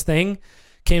around this thing.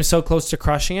 Came so close to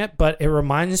crushing it, but it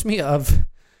reminds me of...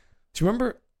 Do you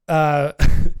remember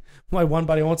my one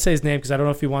buddy? I won't say his name because I don't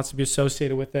know if he wants to be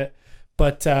associated with it.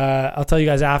 But I'll tell you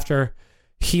guys after.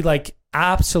 He like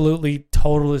absolutely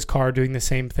totaled his car doing the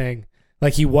same thing.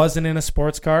 Like he wasn't in a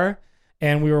sports car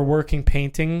and we were working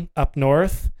painting up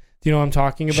north. Do you know what I'm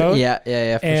talking about? Yeah,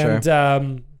 for sure.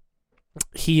 And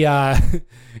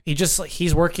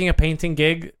he's working a painting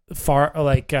gig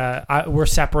we're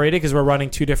separated because we're running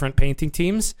two different painting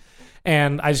teams.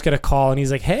 And I just get a call and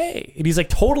he's like, "Hey," and he's like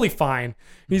totally fine. And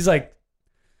he's like,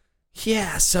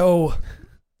 "Yeah, so,"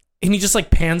 and he just like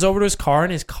pans over to his car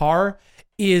and his car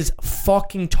is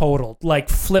fucking totaled, like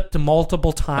flipped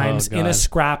multiple times in a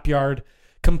scrapyard,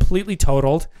 completely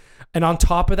totaled. And on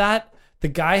top of that, the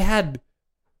guy had,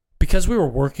 because we were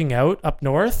working out up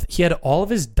north, he had all of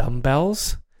his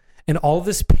dumbbells and all of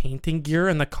this painting gear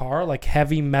in the car, like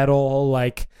heavy metal,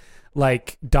 like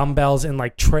dumbbells and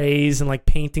like trays and like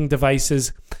painting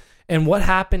devices. And what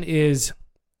happened is,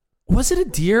 was it a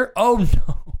deer? Oh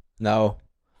no. No.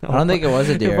 I don't think it was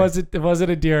a deer. It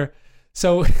wasn't a deer.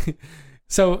 So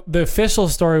the official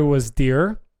story was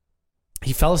deer.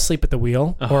 He fell asleep at the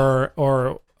wheel,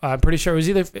 or I'm pretty sure it was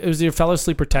either fell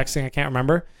asleep or texting. I can't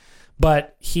remember,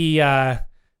 but I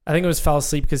think it was fell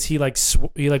asleep because he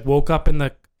woke up in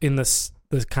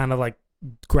the kind of like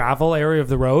gravel area of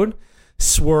the road,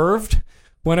 swerved,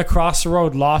 went across the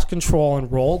road, lost control,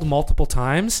 and rolled multiple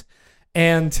times.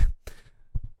 And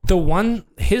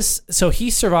he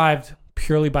survived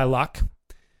purely by luck.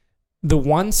 The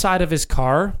one side of his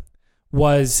car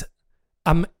was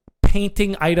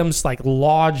painting items like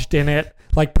lodged in it,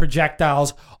 like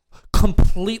projectiles,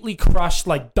 completely crushed,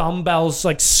 like dumbbells,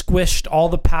 like squished all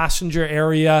the passenger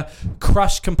area,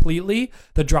 crushed completely.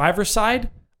 The driver's side,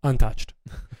 untouched.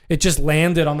 It just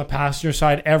landed on the passenger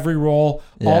side, every roll,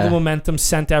 all Yeah. the momentum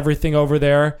sent everything over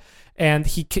there. And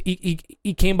he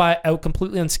came out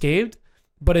completely unscathed,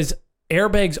 but his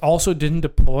airbags also didn't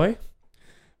deploy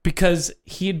because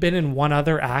he had been in one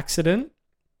other accident,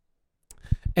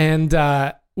 and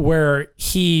where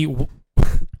he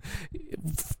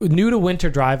new to winter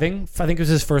driving. I think it was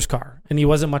his first car, and he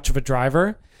wasn't much of a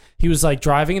driver. He was like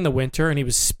driving in the winter, and he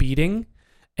was speeding,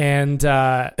 and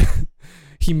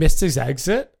he missed his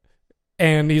exit,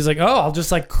 and he's like, "Oh, I'll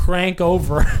just like crank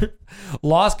over."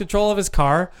 Lost control of his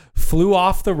car, flew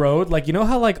off the road. Like, you know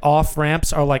how like off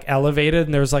ramps are like elevated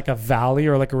and there's like a valley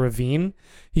or like a ravine?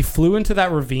 He flew into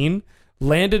that ravine,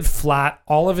 landed flat,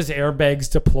 all of his airbags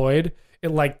deployed. It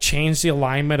like changed the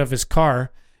alignment of his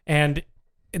car. And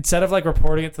instead of like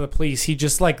reporting it to the police, he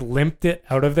just like limped it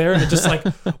out of there and it just like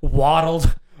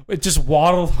waddled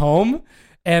home.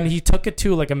 And he took it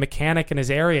to like a mechanic in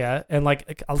his area, and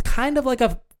like a kind of like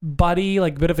a buddy,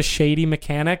 like a bit of a shady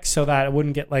mechanic, so that it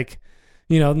wouldn't get like,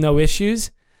 you know, no issues.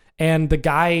 And the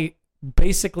guy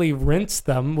basically rinsed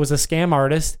them, was a scam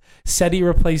artist, said he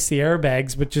replaced the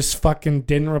airbags, but just fucking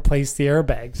didn't replace the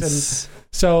airbags. And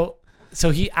so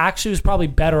he actually was probably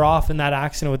better off in that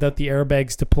accident without the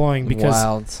airbags deploying, because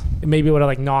Wild. maybe it would have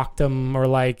like knocked him, or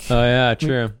like, Oh yeah,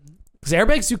 true. because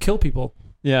airbags do kill people.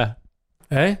 Yeah.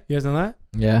 Hey, you guys know that?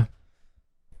 Yeah.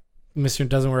 Mr.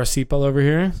 doesn't wear a seatbelt over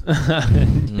here.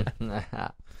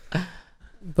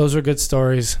 Those are good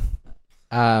stories.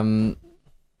 To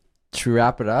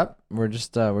wrap it up, we're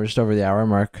just over the hour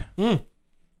mark. Let's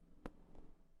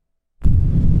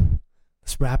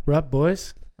wrap her up,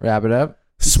 boys. Wrap it up.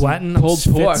 Sweating, Pulled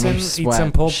pork. schwitzing, eat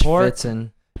some pulled pork.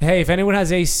 Schwitzing. Hey, if anyone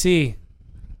has AC,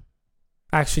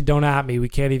 actually don't at me. We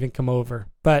can't even come over.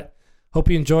 But hope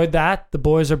you enjoyed that. The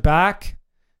boys are back,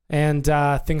 and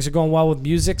things are going well with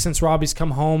music. Since Robbie's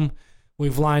come home,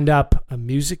 we've lined up a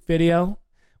music video.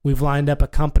 We've lined up a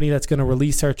company that's going to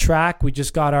release our track. We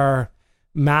just got our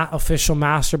official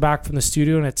master back from the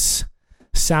studio, and it's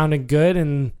sounding good.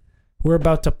 And we're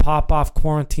about to pop off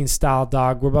quarantine style,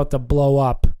 dog. We're about to blow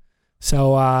up.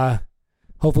 So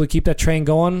hopefully keep that train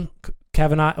going.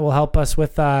 Kevin will help us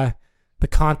with the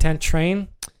content train.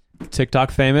 TikTok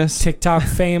famous.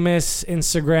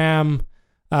 Instagram.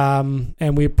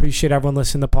 And we appreciate everyone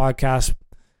listening to the podcast.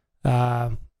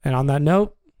 And on that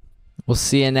note, We'll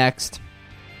see you next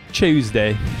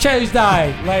Tuesday.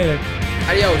 Tuesday. Later.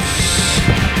 Adios.